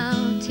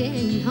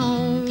mountain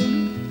home,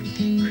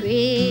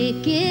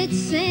 crickets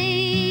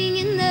sing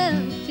in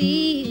the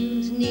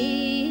fields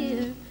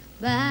nearby.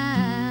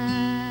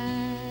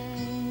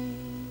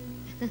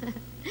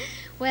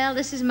 Well,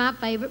 this is my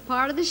favorite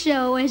part of the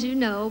show, as you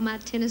know, my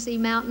Tennessee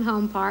mountain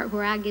home part,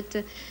 where I get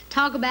to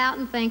talk about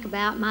and think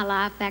about my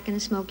life back in the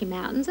Smoky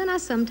Mountains, and I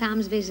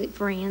sometimes visit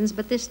friends,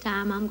 but this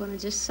time I'm going to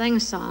just sing a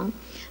song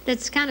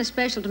that's kind of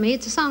special to me.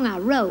 It's a song I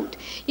wrote.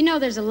 You know,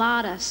 there's a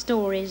lot of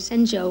stories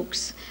and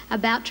jokes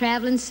about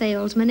traveling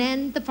salesmen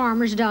and the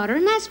farmer's daughter,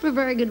 and that's for a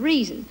very good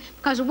reason,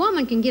 because a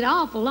woman can get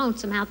awful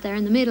lonesome out there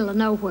in the middle of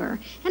nowhere,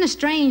 and a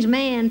strange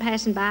man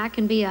passing by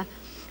can be a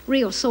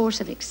real source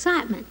of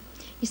excitement.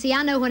 You see,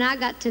 I know when I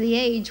got to the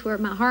age where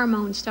my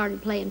hormones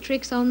started playing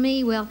tricks on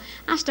me, well,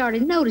 I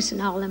started noticing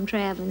all them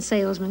traveling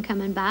salesmen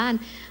coming by, and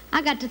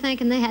I got to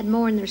thinking they had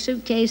more in their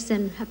suitcase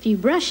than a few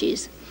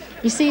brushes.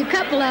 You see, a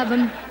couple of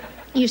them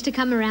used to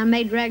come around,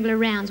 made regular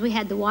rounds. We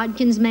had the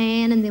Watkins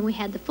man, and then we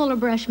had the Fuller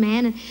Brush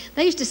man, and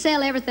they used to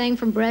sell everything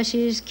from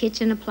brushes,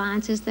 kitchen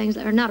appliances, things,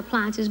 or not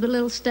appliances, but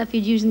little stuff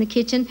you'd use in the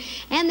kitchen.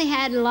 And they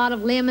had a lot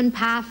of lemon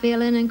pie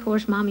filling, and of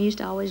course, Mama used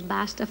to always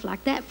buy stuff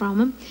like that from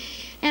them.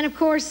 And of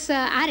course,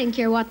 I didn't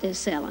care what they were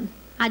selling.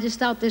 I just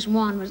thought this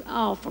one was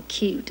awful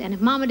cute. And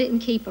if Mama didn't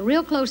keep a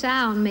real close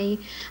eye on me,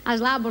 I was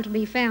liable to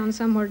be found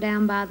somewhere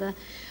down by the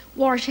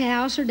wash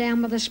house or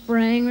down by the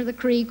spring or the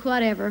creek,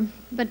 whatever.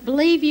 But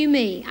believe you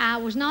me, I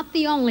was not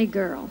the only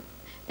girl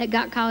that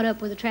got caught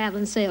up with a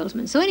traveling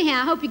salesman. So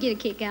anyhow, I hope you get a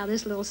kick out of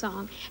this little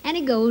song. And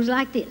it goes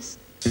like this.